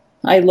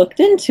I looked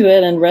into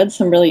it and read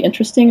some really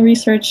interesting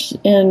research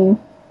in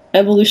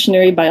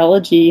evolutionary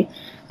biology,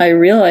 I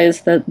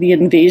realized that the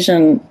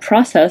invasion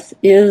process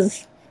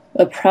is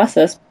a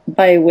process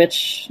by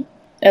which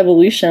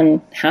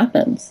evolution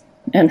happens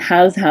and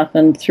has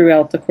happened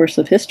throughout the course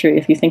of history.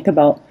 If you think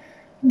about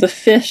the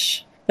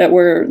fish that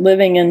were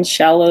living in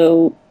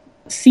shallow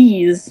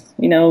seas,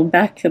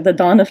 back at the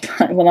dawn of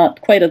time, well, not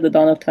quite at the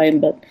dawn of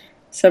time, but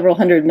several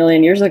 100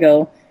 million years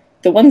ago,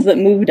 the ones that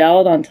moved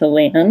out onto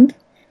land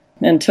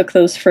and took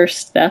those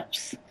first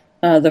steps,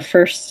 the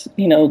first,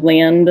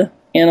 land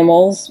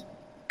animals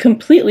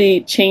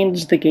completely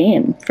changed the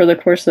game for the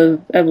course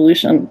of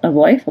evolution of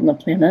life on the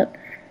planet.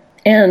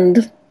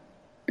 And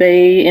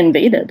they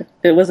invaded.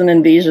 It was an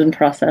invasion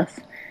process.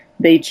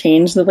 They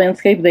changed the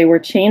landscape. They were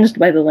changed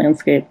by the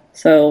landscape.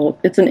 So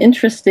it's an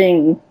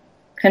interesting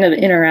kind of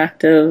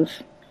interactive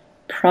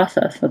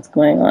process that's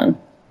going on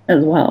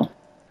as well.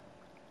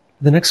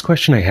 The next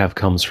question I have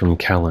comes from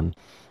Kellen.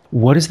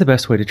 What is the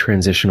best way to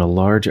transition a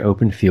large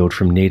open field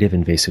from native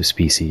invasive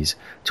species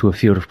to a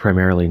field of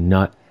primarily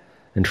nut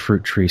and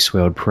fruit tree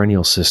swaled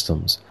perennial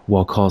systems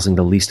while causing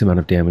the least amount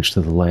of damage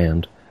to the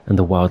land and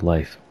the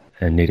wildlife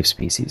and native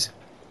species?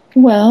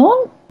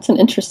 Well, it's an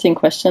interesting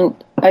question.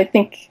 I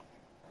think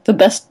the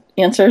best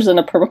answers in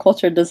a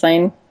permaculture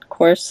design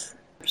course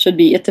should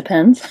be it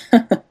depends.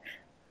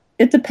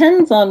 It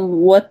depends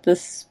on what the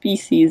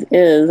species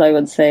is, I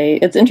would say.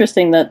 It's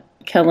interesting that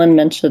Kellen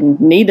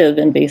mentioned native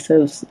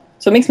invasives.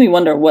 So it makes me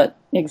wonder what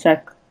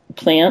exact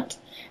plant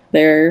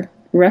they're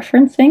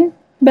referencing.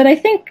 But I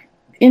think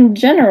in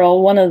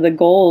general, one of the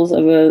goals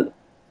of a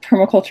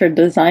permaculture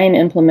design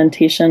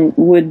implementation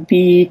would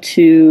be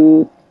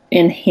to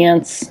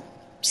enhance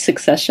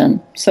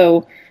succession.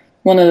 So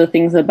one of the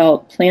things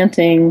about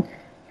planting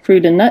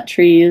fruit and nut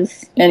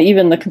trees, and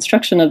even the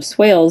construction of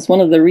swales,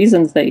 one of the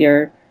reasons that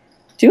you're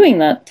doing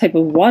that type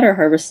of water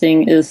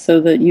harvesting is so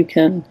that you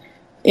can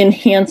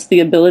enhance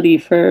the ability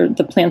for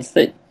the plants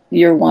that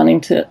you're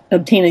wanting to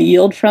obtain a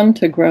yield from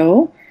to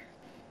grow.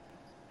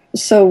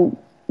 So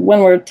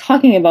when we're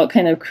talking about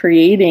kind of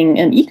creating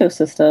an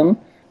ecosystem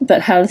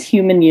that has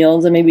human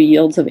yields and maybe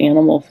yields of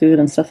animal food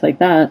and stuff like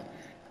that,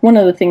 one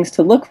of the things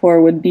to look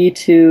for would be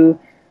to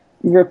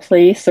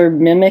replace or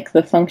mimic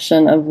the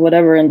function of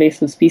whatever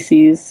invasive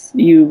species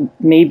you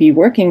may be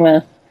working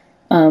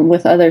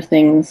with other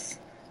things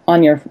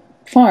on your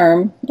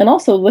farm, and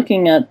also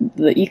looking at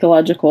the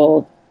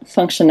ecological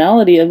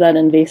functionality of that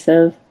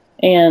invasive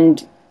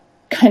and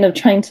kind of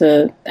trying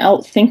to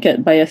outthink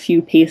it by a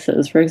few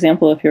paces. For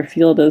example, if your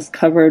field is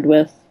covered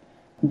with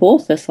bull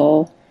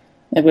thistle,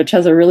 which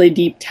has a really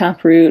deep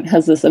taproot,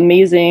 has this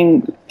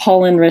amazing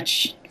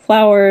pollen-rich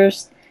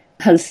flowers,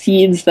 has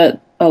seeds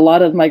that a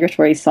lot of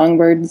migratory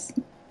songbirds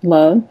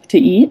love to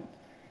eat.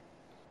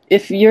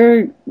 If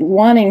you're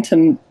wanting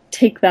to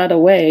take that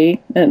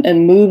away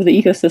and move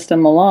the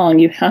ecosystem along,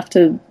 you have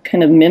to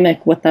kind of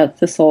mimic what that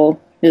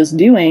thistle is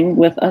doing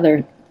with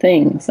other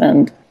things,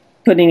 and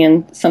putting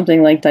in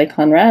something like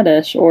daikon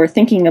radish, or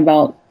thinking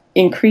about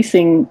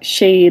increasing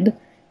shade,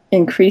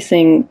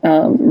 increasing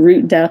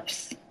root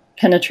depth,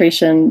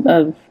 penetration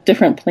of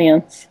different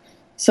plants,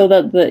 so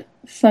that the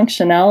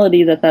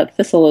functionality that that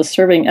thistle is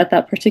serving at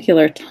that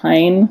particular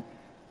time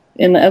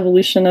in the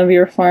evolution of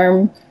your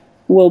farm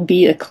will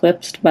be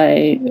eclipsed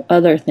by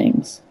other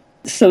things.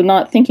 So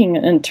not thinking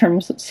in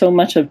terms so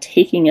much of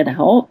taking it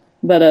out,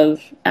 but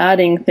of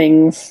adding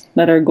things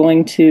that are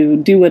going to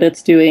do what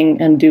it's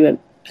doing and do it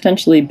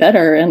potentially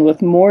better and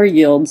with more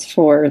yields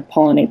for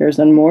pollinators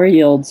and more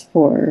yields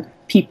for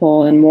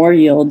people and more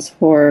yields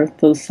for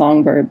those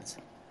songbirds.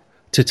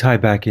 To tie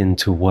back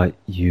into what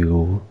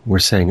you were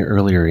saying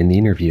earlier in the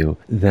interview,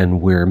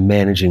 then we're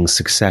managing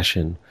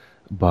succession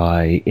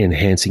by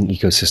enhancing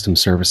ecosystem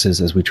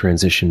services as we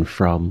transition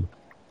from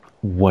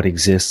what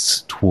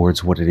exists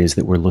towards what it is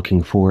that we're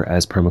looking for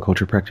as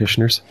permaculture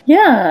practitioners?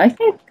 Yeah, I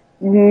think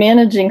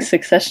managing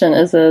succession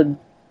is a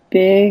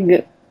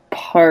big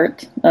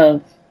part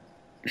of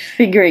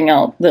figuring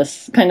out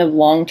this kind of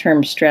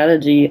long-term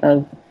strategy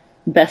of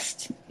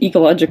best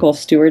ecological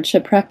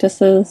stewardship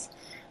practices.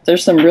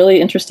 There's some really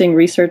interesting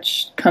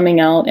research coming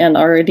out and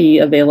already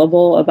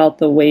available about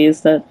the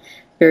ways that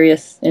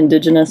various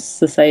indigenous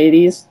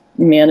societies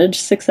manage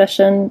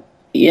succession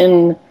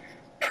in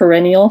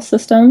perennial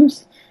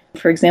systems.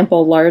 For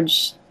example,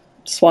 large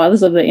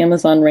swaths of the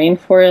Amazon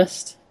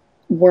rainforest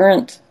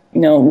weren't,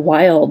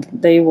 wild.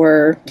 They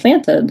were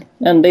planted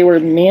and they were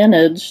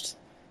managed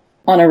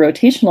on a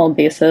rotational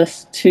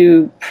basis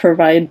to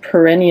provide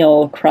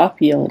perennial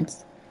crop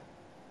yields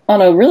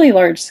on a really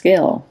large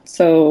scale.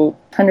 So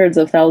hundreds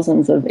of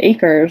thousands of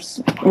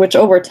acres, which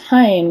over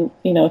time,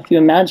 if you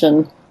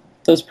imagine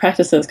those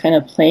practices kind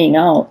of playing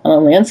out on a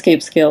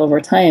landscape scale over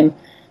time,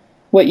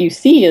 what you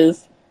see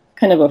is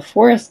kind of a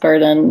forest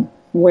garden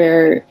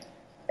where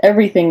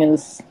everything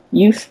is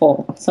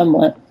useful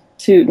somewhat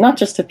to not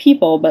just to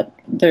people, but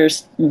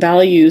there's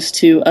values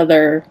to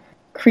other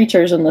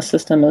creatures in the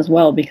system as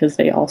well because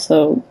they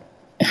also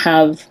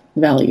have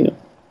value.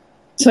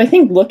 So I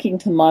think looking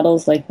to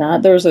models like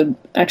that, there was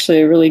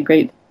actually a really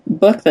great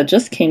book that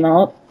just came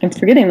out. I'm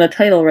forgetting the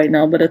title right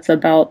now, but it's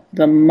about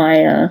the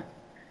Maya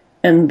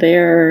and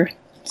their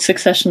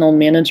successional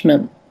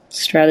management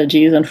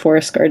strategies and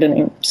forest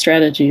gardening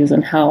strategies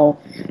and how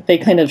they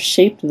kind of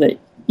shaped the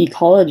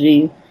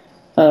ecology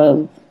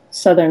of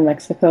southern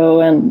Mexico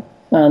and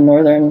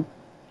northern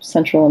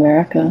Central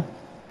America.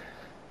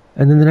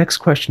 And then the next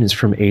question is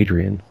from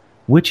Adrian.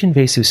 Which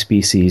invasive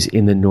species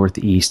in the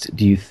Northeast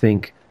do you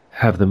think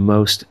have the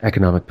most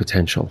economic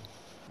potential?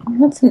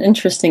 That's an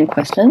interesting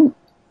question.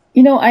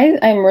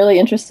 I'm really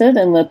interested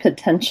in the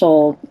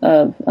potential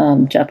of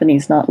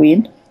Japanese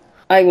knotweed.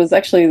 I was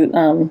actually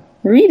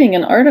reading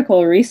an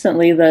article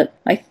recently that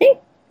I think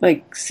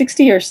like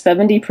 60 or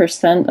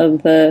 70%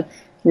 of the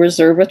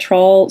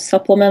resveratrol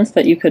supplements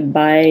that you could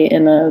buy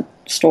in a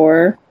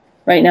store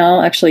right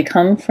now actually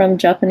come from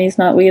Japanese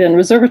knotweed. And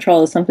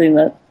resveratrol is something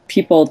that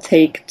people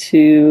take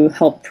to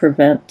help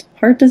prevent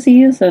heart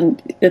disease,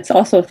 and it's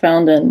also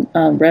found in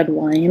red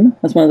wine.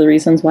 That's one of the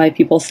reasons why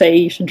people say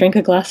you should drink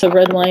a glass of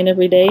red wine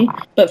every day.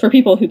 But for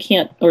people who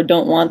can't or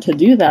don't want to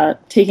do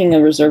that, taking a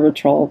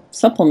resveratrol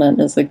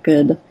supplement is a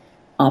good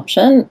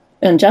option.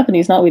 And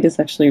Japanese knotweed is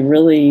actually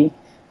really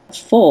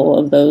full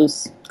of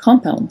those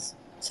compounds.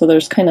 So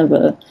there's kind of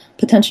a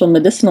potential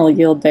medicinal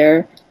yield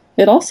there.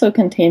 It also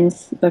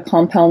contains a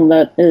compound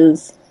that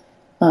is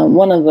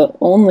one of the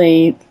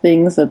only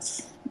things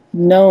that's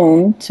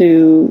known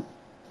to,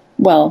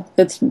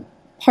 it's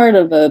part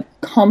of a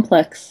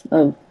complex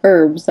of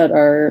herbs that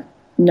are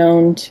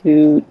known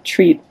to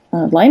treat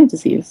Lyme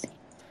disease.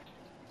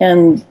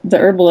 And the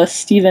herbalist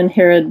Stephen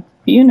Herod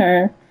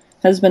Buhner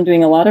has been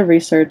doing a lot of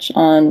research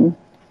on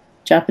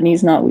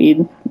Japanese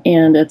knotweed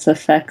and its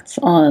effects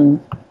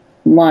on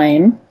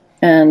Lyme.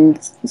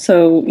 And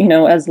so,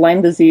 as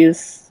Lyme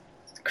disease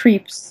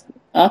creeps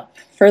up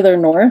further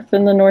north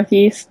in the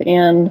Northeast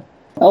and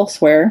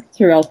elsewhere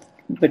throughout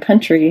the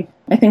country,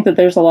 I think that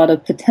there's a lot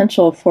of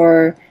potential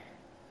for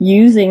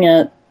using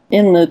it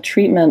in the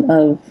treatment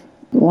of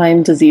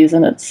Lyme disease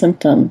and its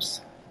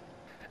symptoms.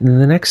 And then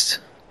the next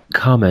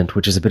comment,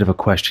 which is a bit of a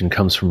question,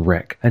 comes from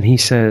Rick. And he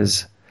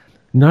says,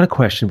 not a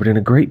question, but in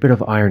a great bit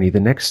of irony, the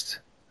next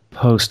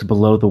post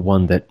below the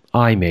one that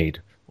I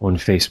made on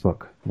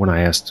Facebook when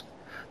I asked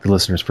the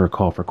listeners for a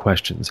call for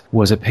questions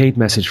was a paid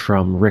message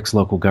from Rick's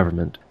local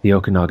government, the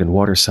Okanagan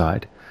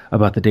Waterside,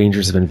 about the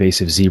dangers of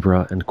invasive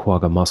zebra and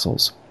quagga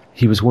mussels.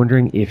 He was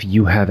wondering if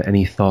you have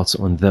any thoughts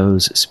on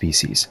those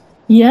species.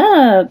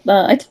 Yeah,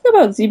 I talk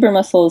about zebra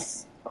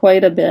mussels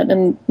quite a bit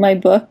in my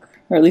book,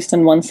 or at least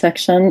in one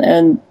section,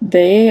 and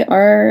they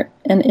are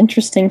an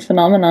interesting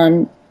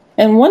phenomenon.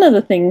 And one of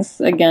the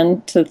things,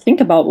 again, to think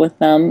about with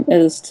them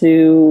is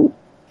to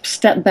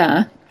step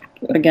back,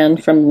 again,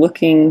 from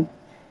looking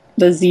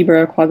the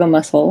zebra or quagga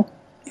mussel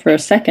for a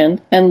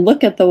second and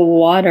look at the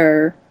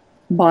water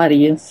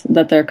bodies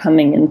that they're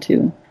coming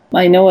into.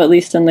 I know at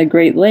least in the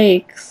Great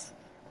Lakes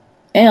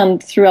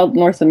and throughout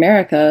North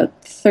America,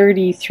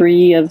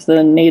 33 of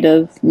the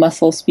native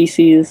mussel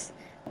species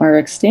are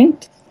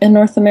extinct in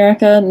North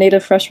America,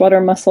 native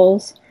freshwater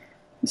mussels.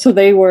 So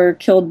they were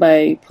killed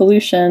by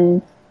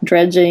pollution,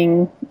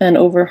 dredging, and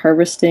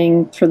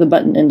over-harvesting for the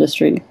button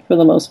industry for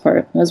the most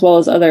part, as well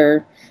as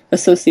other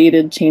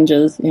associated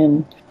changes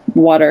in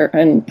water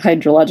and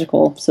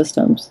hydrological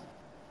systems.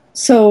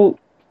 So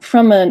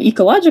from an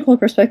ecological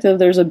perspective,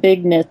 there's a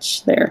big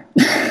niche there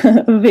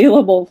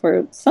available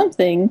for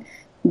something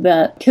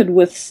that could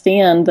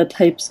withstand the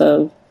types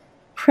of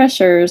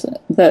pressures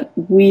that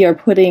we are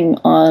putting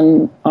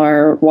on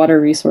our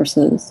water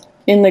resources.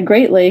 In the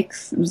Great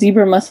Lakes,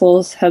 zebra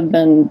mussels have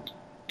been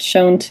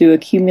shown to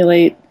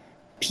accumulate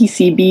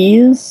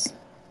PCBs,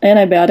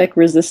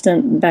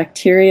 antibiotic-resistant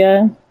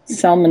bacteria,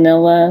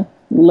 salmonella,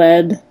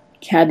 lead,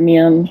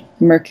 cadmium,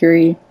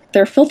 mercury.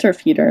 They're filter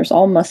feeders,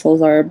 all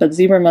mussels are, but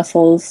zebra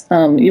mussels,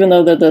 even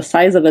though they're the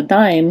size of a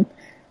dime,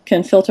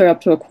 can filter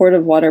up to a quart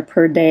of water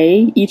per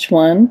day, each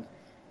one.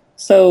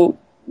 So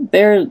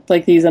they're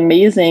like these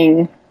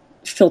amazing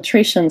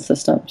filtration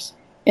systems.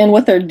 And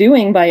what they're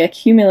doing by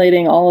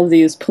accumulating all of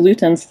these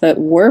pollutants that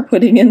we're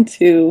putting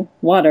into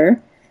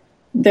water,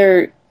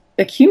 they're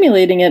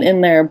accumulating it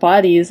in their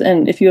bodies.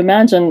 And if you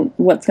imagine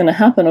what's going to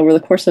happen over the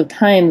course of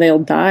time, they'll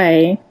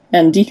die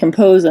and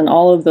decompose, and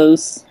all of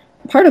those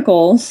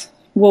particles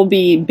will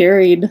be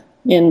buried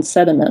in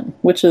sediment,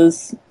 which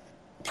is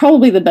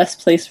probably the best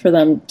place for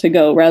them to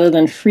go, rather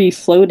than free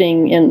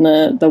floating in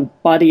the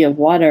body of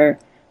water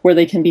where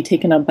they can be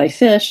taken up by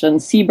fish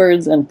and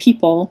seabirds and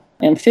people,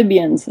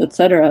 amphibians,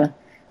 etc.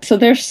 So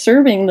they're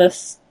serving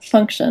this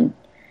function.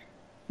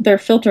 They're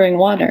filtering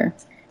water.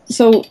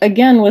 So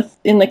again,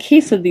 in the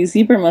case of these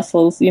zebra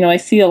mussels, I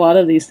see a lot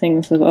of these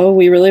things of,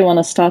 we really want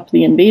to stop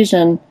the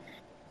invasion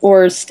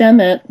or stem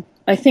it.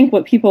 I think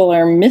what people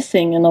are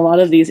missing in a lot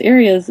of these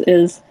areas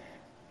is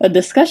a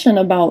discussion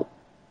about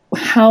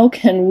how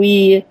can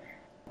we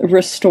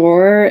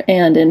restore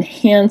and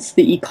enhance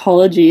the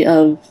ecology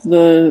of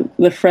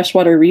the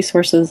freshwater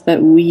resources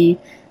that we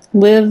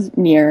live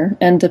near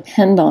and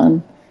depend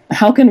on.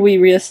 How can we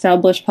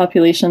reestablish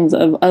populations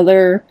of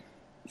other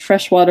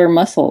freshwater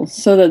mussels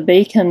so that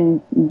they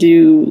can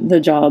do the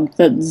job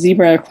that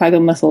zebra quagga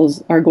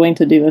mussels are going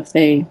to do if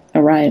they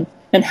arrive?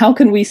 And how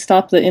can we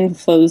stop the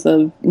inflows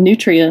of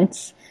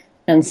nutrients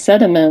and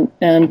sediment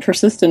and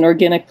persistent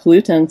organic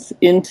pollutants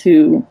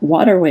into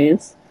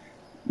waterways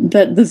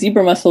that the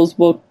zebra mussels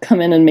will come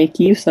in and make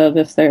use of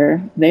if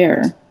they're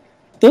there?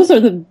 Those are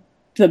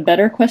the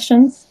better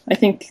questions. I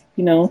think,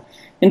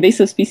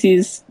 invasive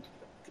species,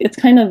 it's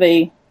kind of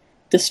a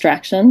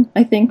distraction,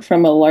 I think,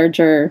 from a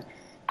larger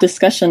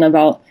discussion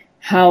about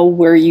how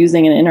we're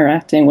using and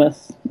interacting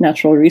with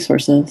natural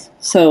resources.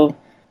 So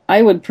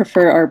I would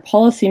prefer our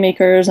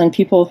policymakers and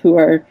people who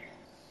are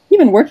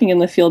even working in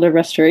the field of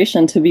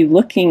restoration to be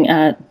looking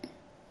at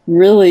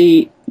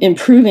really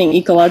improving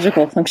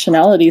ecological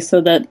functionality so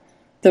that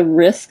the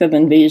risk of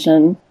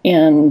invasion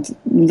and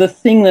the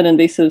thing that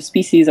invasive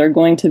species are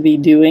going to be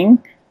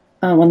doing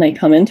when they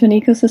come into an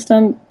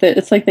ecosystem, that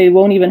it's like they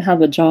won't even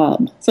have a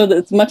job. So that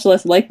it's much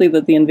less likely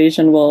that the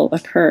invasion will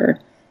occur,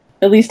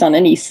 at least on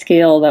any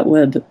scale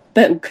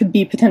that could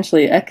be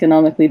potentially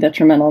economically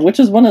detrimental,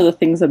 which is one of the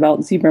things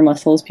about zebra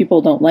mussels.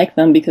 People don't like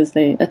them because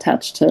they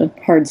attach to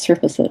hard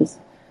surfaces.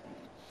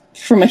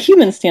 From a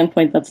human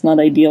standpoint, that's not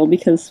ideal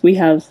because we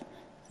have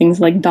things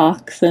like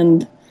docks,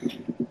 and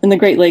in the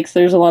Great Lakes,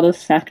 there's a lot of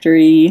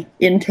factory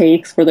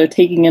intakes where they're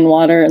taking in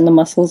water and the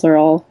mussels are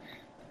all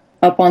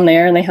up on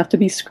there and they have to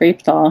be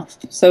scraped off.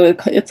 So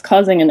it's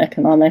causing an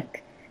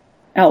economic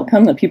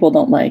outcome that people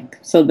don't like.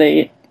 So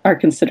they are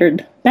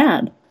considered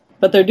bad.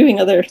 But they're doing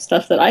other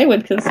stuff that I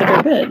would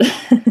consider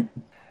good.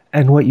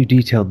 And what you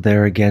detailed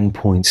there again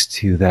points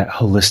to that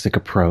holistic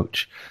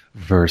approach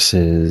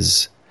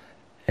versus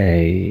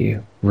a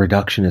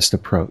reductionist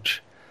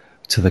approach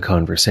to the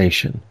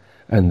conversation.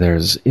 And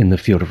in the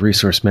field of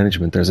resource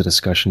management, there's a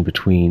discussion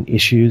between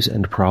issues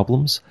and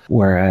problems,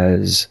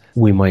 whereas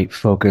we might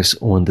focus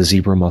on the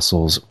zebra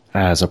mussels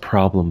as a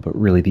problem, but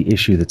really the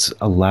issue that's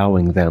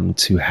allowing them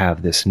to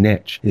have this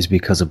niche is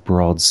because of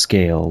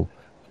broad-scale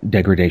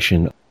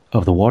degradation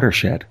of the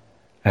watershed.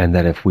 And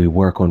that if we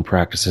work on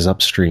practices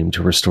upstream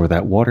to restore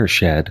that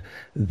watershed,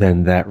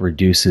 then that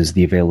reduces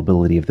the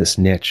availability of this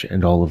niche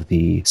and all of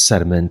the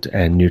sediment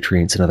and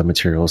nutrients and other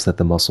materials that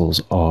the mussels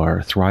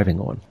are thriving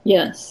on.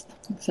 Yes,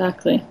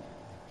 exactly.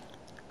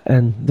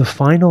 And the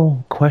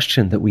final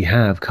question that we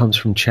have comes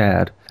from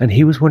Chad, and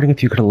he was wondering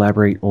if you could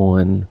elaborate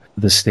on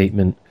the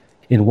statement,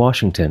 in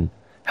Washington,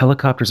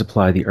 helicopters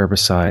apply the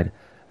herbicide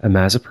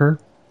imazapyr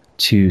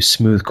to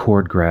smooth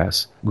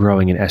cordgrass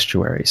growing in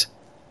estuaries.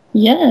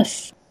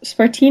 Yes.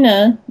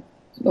 Spartina,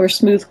 or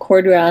smooth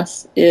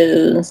cordgrass,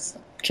 is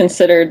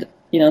considered,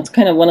 it's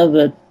kind of one of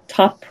the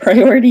top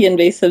priority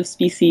invasive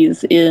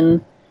species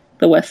in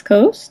the West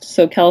Coast.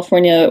 So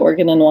California,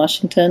 Oregon, and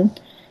Washington,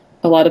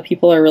 a lot of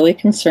people are really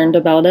concerned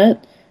about it.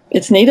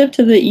 It's native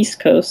to the East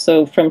Coast,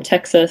 so from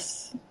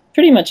Texas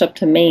pretty much up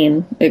to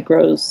Maine, it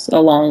grows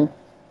along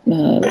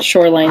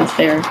shorelines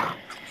there.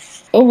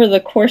 Over the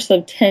course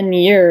of 10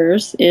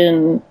 years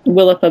in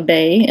Willapa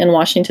Bay in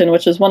Washington,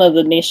 which is one of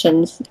the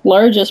nation's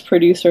largest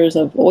producers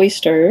of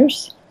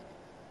oysters,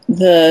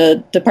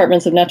 the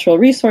Departments of Natural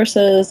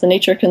Resources, the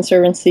Nature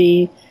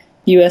Conservancy,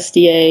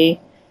 USDA,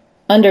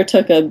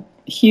 undertook a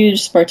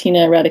huge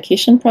Spartina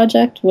eradication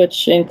project,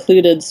 which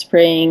included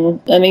spraying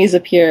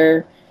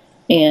imazapyr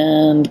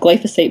and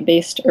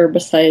glyphosate-based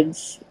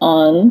herbicides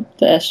on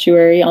the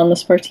estuary, on the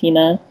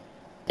Spartina,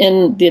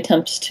 in the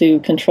attempts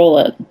to control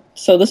it.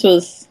 So this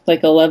was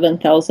like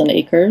 11,000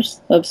 acres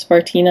of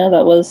Spartina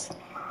that was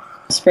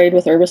sprayed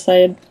with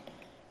herbicide.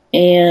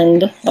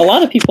 And a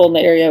lot of people in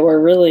the area were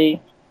really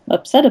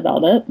upset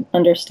about it,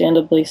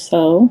 understandably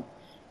so.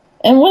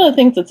 And one of the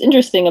things that's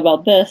interesting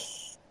about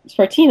this,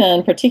 Spartina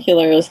in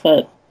particular, is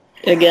that,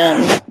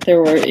 again,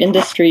 there were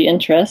industry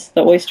interests,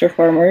 the oyster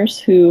farmers,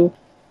 who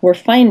were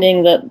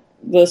finding that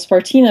the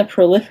Spartina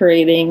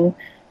proliferating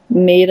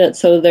made it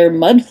so their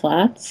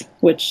mudflats,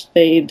 which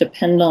they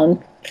depend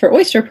on for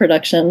oyster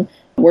production,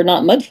 were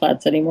not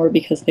mudflats anymore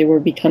because they were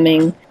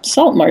becoming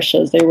salt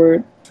marshes. They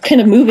were kind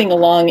of moving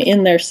along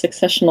in their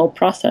successional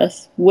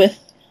process with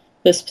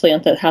this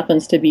plant that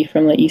happens to be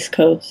from the East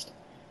Coast.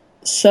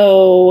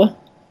 So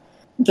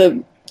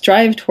the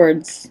drive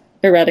towards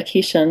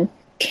eradication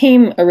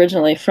came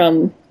originally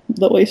from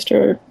the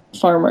oyster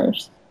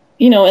farmers.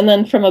 And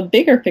then from a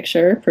bigger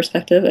picture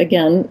perspective,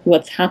 again,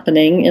 what's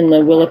happening in the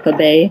Willapa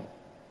Bay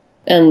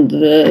and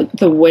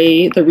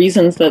the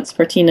reasons that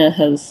Spartina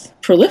has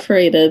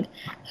proliferated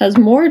has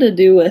more to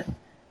do with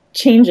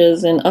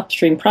changes in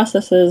upstream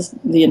processes.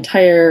 The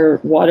entire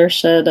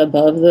watershed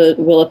above the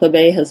Willapa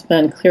Bay has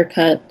been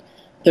clear-cut.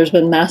 There's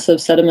been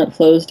massive sediment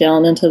flows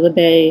down into the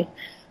bay.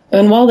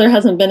 And while there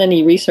hasn't been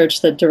any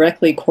research that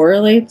directly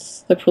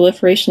correlates the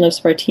proliferation of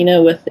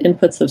Spartina with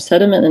inputs of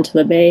sediment into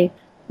the bay,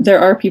 there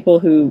are people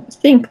who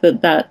think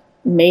that that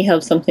may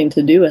have something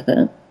to do with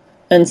it.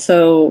 And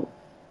so,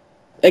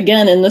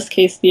 again, in this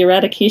case, the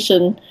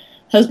eradication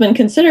has been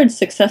considered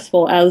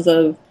successful as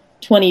of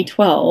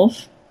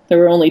 2012. There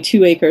were only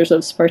 2 acres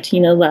of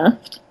Spartina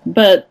left.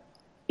 But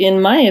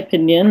in my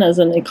opinion, as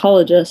an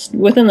ecologist,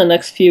 within the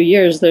next few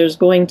years, there's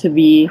going to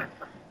be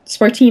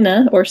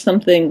Spartina or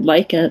something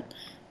like it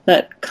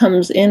that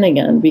comes in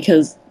again,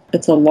 because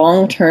it's a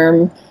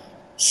long-term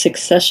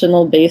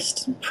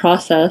successional-based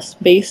process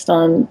based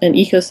on an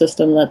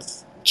ecosystem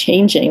that's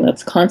changing,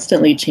 that's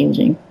constantly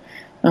changing.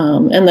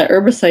 And the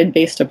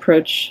herbicide-based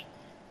approach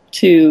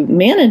to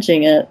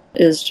managing it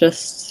is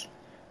just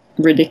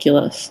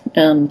ridiculous.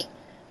 And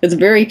it's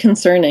very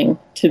concerning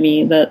to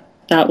me that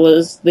that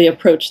was the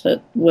approach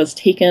that was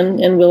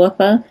taken in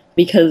Willapa,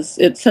 because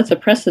it sets a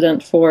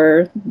precedent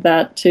for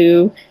that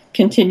to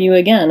continue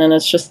again. And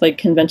it's just like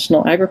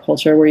conventional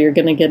agriculture, where you're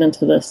going to get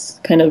into this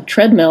kind of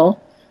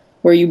treadmill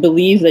where you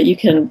believe that you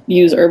can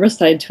use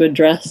herbicide to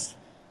address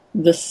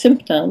the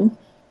symptom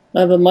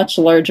of a much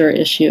larger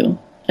issue.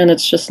 And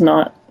it's just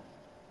not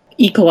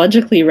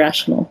ecologically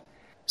rational.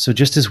 So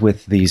just as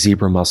with the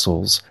zebra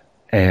mussels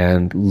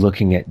and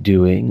looking at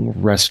doing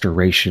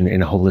restoration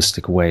in a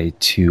holistic way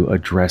to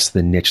address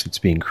the niche that's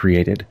being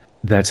created,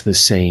 that's the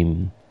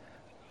same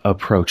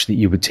approach that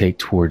you would take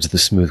towards the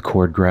smooth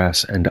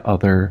cordgrass and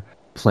other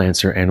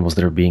plants or animals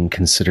that are being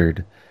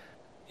considered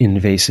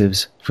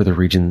invasives for the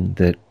region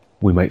that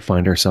we might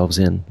find ourselves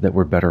in, that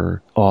we're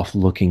better off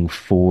looking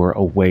for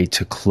a way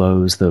to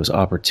close those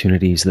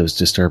opportunities, those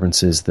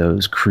disturbances,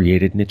 those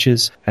created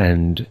niches,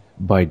 and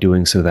by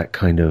doing so that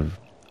kind of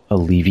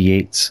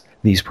alleviates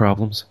these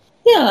problems?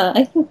 Yeah,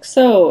 I think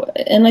so.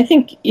 And I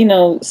think,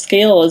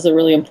 scale is a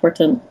really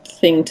important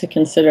thing to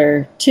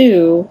consider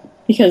too,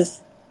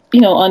 because,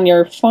 on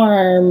your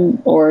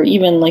farm or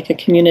even like a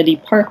community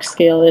park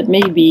scale, it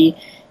may be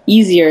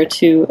easier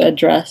to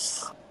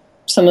address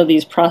some of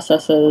these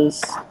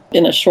processes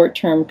in a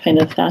short-term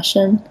kind of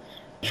fashion.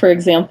 For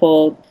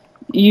example,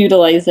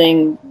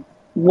 utilizing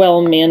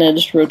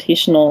well-managed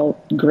rotational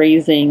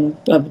grazing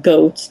of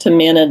goats to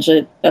manage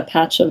a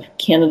patch of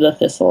Canada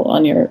thistle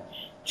on your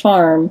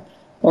farm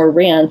or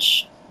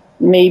ranch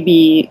may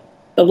be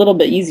a little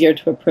bit easier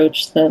to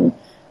approach than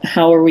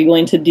how are we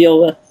going to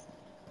deal with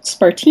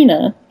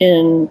Spartina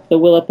in the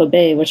Willapa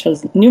Bay, which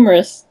has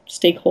numerous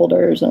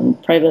stakeholders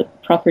and private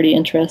property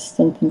interests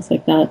and things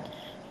like that.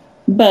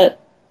 But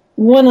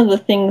one of the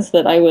things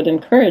that I would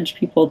encourage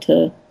people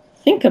to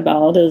think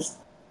about is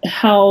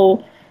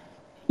how,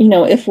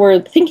 if we're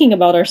thinking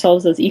about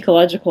ourselves as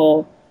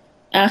ecological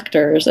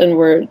actors and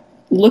we're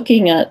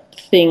looking at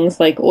things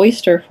like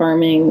oyster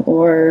farming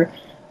or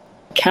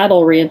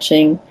cattle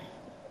ranching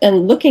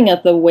and looking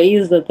at the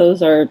ways that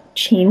those are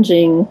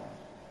changing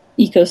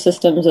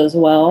ecosystems as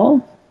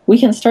well, we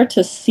can start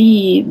to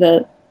see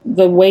that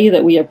the way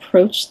that we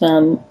approach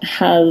them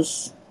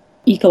has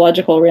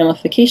ecological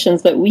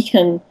ramifications that we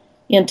can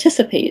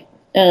anticipate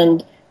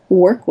and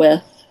work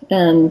with,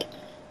 and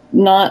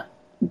not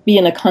be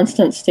in a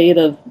constant state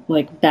of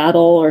like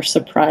battle or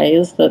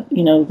surprise that,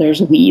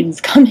 there's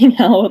weeds coming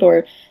out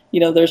or,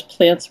 there's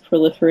plants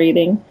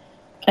proliferating.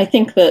 I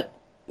think that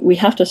we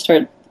have to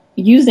start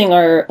using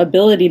our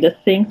ability to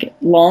think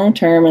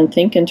long-term and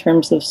think in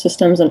terms of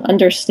systems and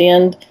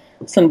understand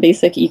some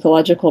basic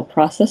ecological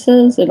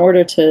processes in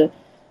order to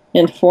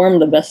inform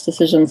the best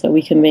decisions that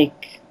we can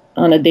make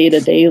on a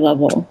day-to-day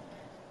level.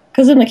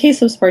 Because in the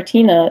case of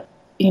Spartina,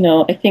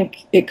 I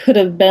think it could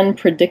have been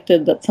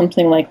predicted that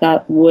something like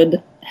that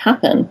would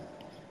happen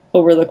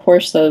over the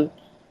course of,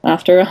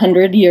 after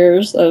 100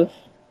 years of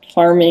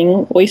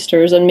farming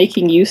oysters and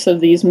making use of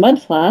these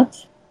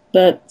mudflats,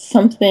 that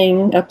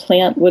a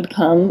plant would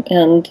come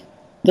and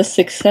the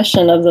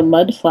succession of the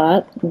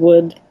mudflat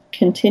would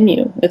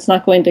continue. It's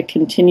not going to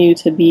continue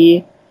to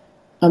be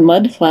a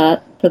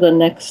mudflat for the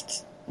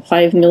next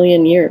 5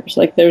 million years.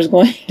 Like, there's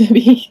going to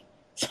be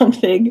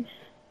something,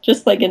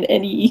 just like in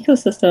any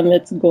ecosystem,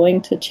 it's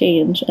going to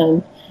change.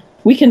 And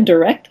we can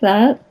direct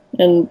that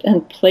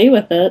and play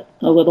with it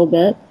a little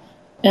bit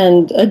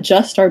and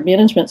adjust our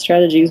management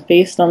strategies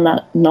based on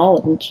that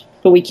knowledge.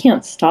 But we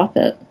can't stop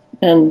it.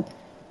 And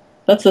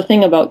that's the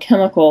thing about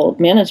chemical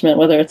management,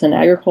 whether it's in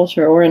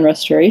agriculture or in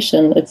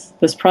restoration. It's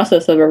this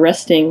process of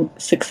arresting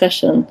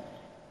succession,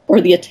 or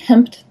the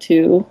attempt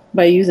to,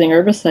 by using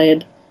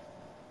herbicide.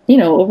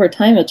 Over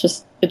time, it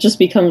just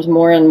becomes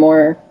more and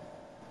more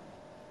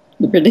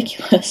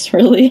ridiculous,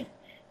 really.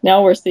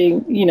 Now we're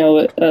seeing,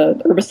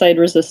 herbicide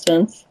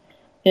resistance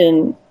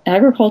in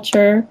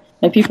agriculture,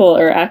 and people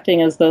are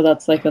acting as though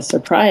that's like a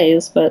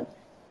surprise, but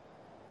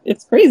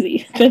it's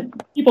crazy that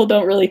people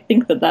don't really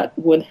think that that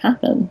would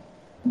happen.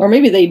 Or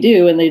maybe they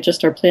do, and they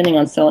just are planning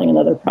on selling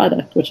another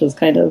product, which is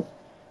kind of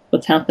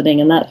what's happening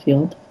in that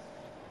field.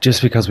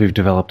 Just because we've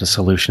developed a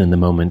solution in the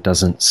moment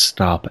doesn't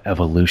stop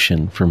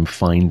evolution from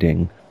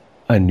finding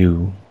a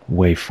new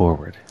way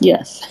forward.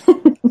 Yes.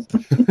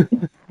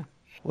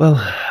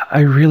 Well, I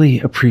really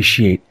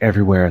appreciate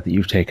everywhere that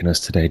you've taken us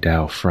today,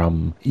 Dow,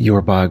 from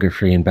your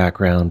biography and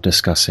background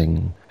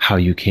discussing how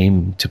you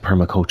came to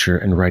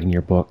permaculture and writing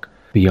your book,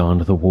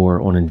 Beyond the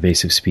War on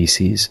Invasive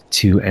Species,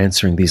 to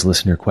answering these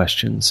listener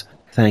questions.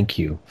 Thank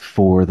you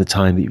for the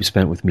time that you've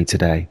spent with me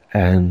today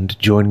and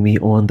joining me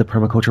on the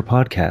Permaculture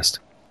Podcast.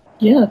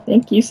 Yeah,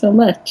 thank you so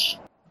much.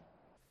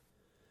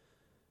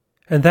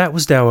 And that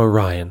was Dow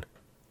O'Ryan.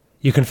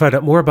 You can find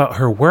out more about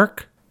her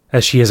work,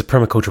 as she is a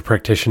permaculture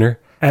practitioner,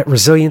 at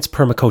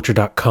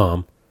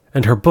resiliencepermaculture.com,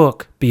 and her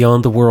book,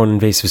 Beyond the War on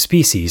Invasive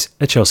Species,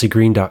 at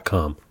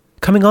chelseagreen.com.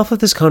 Coming off of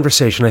this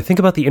conversation, I think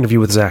about the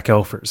interview with Zach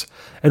Elfers,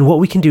 and what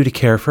we can do to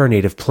care for our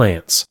native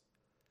plants.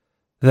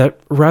 That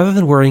rather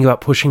than worrying about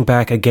pushing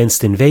back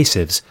against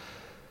invasives,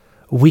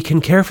 we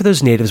can care for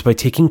those natives by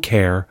taking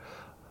care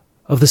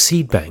of the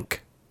seed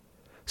bank.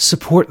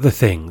 Support the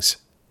things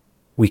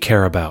we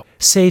care about.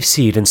 Save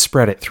seed and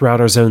spread it throughout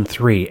our Zone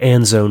 3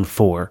 and Zone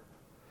 4.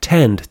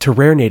 Tend to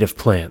rare native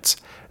plants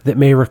that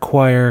may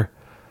require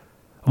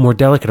a more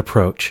delicate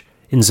approach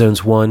in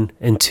Zones 1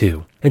 and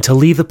 2, and to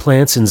leave the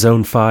plants in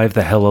Zone 5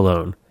 the hell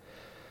alone.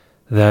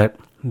 That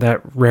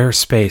rare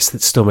space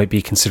that still might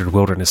be considered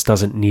wilderness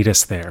doesn't need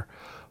us there,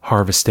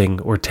 harvesting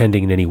or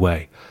tending in any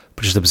way,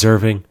 but just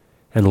observing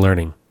and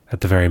learning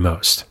at the very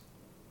most.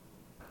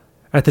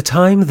 At the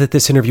time that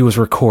this interview was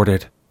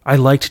recorded, I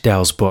liked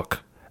Dow's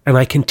book, and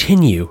I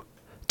continue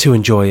to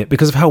enjoy it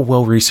because of how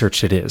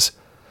well-researched it is,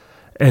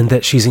 and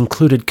that she's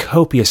included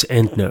copious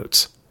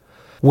endnotes.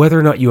 Whether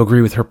or not you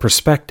agree with her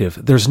perspective,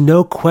 there's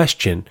no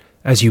question,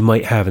 as you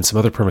might have in some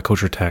other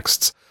permaculture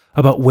texts,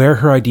 about where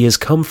her ideas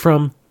come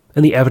from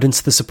and the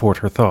evidence to support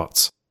her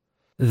thoughts.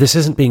 This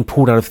isn't being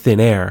pulled out of thin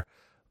air,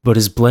 but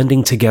is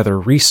blending together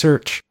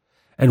research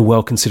and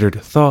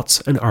well-considered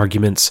thoughts and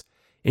arguments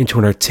into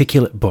an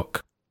articulate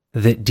book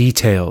that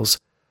details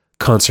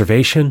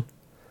conservation,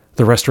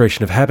 the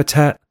restoration of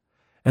habitat,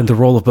 and the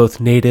role of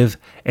both native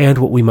and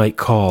what we might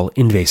call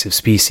invasive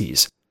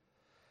species.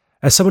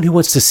 As someone who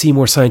wants to see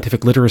more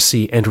scientific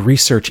literacy and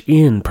research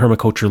in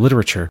permaculture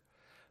literature,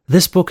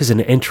 this book is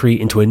an entry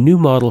into a new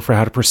model for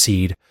how to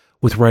proceed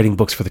with writing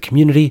books for the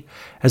community,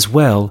 as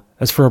well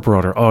as for a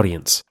broader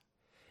audience.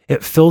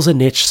 It fills a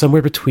niche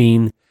somewhere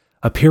between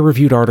a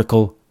peer-reviewed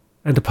article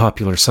and a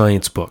popular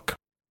science book.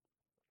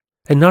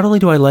 And not only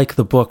do I like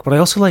the book, but I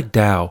also like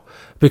Dow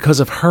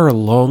because of her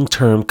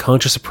long-term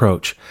conscious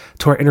approach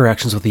to our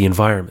interactions with the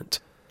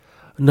environment.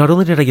 Not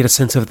only did I get a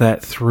sense of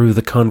that through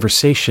the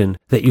conversation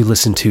that you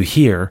listen to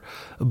here,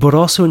 but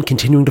also in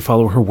continuing to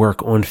follow her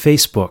work on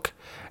Facebook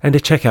and to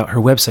check out her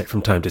website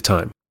from time to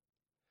time.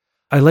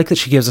 I like that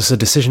she gives us a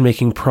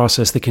decision-making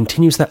process that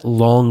continues that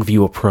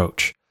long-view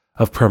approach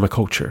of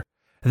permaculture,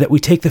 that we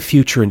take the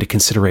future into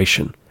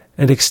consideration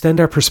and extend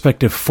our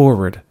perspective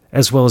forward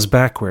as well as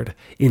backward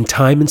in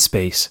time and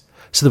space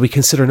so that we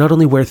consider not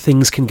only where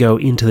things can go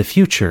into the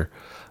future,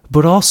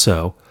 but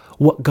also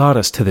what got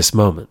us to this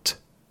moment.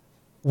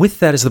 With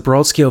that is the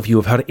broad-scale view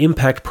of how to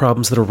impact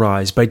problems that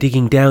arise by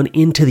digging down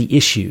into the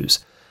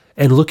issues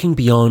and looking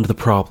beyond the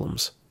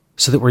problems,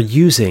 so that we're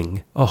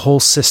using a whole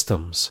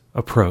systems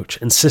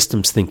approach and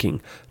systems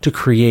thinking to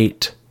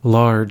create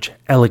large,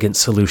 elegant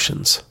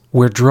solutions.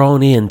 We're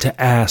drawn in to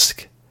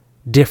ask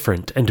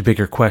different and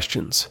bigger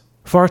questions.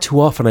 Far too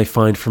often I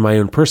find from my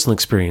own personal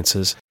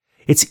experiences,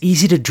 it's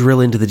easy to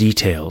drill into the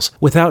details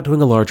without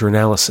doing a larger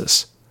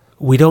analysis.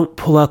 We don't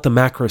pull out the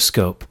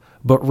macroscope,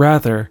 but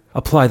rather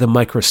apply the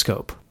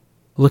microscope,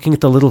 looking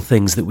at the little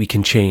things that we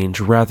can change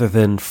rather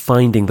than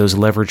finding those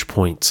leverage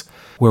points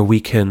where we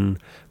can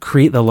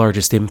create the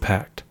largest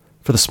impact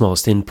for the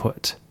smallest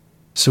input.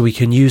 So we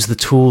can use the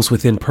tools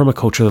within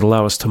permaculture that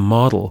allow us to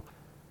model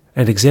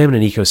and examine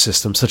an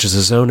ecosystem such as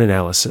a zone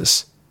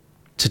analysis,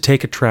 to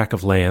take a tract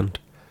of land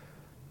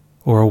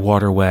or a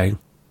waterway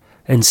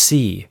and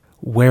see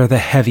where the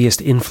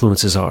heaviest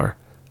influences are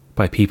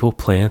by people,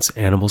 plants,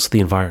 animals,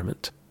 the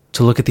environment.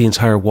 To look at the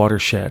entire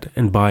watershed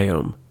and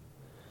biome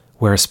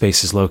where a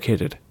space is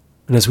located.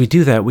 And as we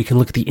do that, we can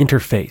look at the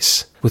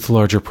interface with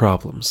larger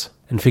problems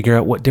and figure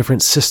out what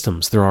different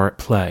systems there are at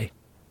play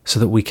so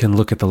that we can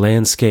look at the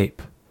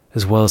landscape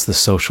as well as the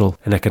social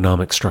and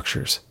economic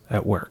structures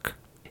at work.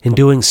 In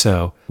doing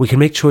so, we can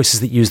make choices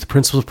that use the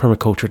principles of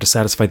permaculture to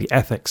satisfy the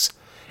ethics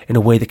in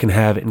a way that can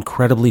have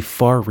incredibly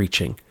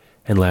far-reaching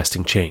and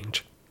lasting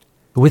change.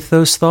 With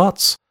those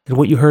thoughts and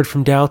what you heard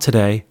from Dow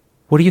today,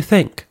 what do you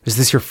think? Is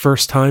this your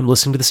first time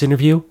listening to this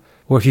interview?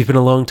 Or if you've been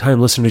a long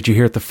time listener, did you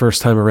hear it the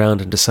first time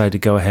around and decide to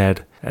go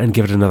ahead and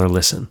give it another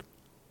listen?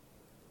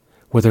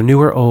 Whether new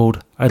or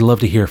old, I'd love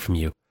to hear from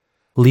you.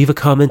 Leave a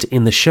comment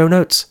in the show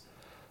notes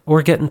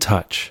or get in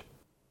touch.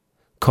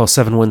 Call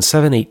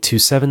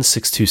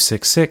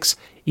 717-827-6266,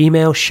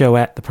 email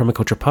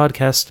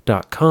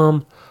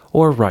show@thepermaculturepodcast.com,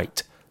 or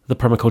write The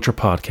Permaculture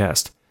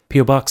Podcast,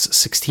 P.O. Box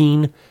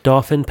 16,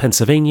 Dauphin,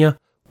 Pennsylvania,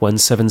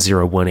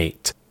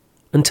 17018.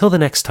 Until the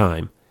next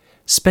time,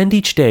 spend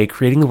each day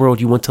creating the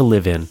world you want to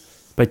live in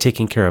by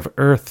taking care of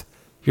Earth,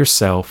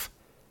 yourself,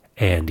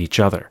 and each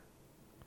other.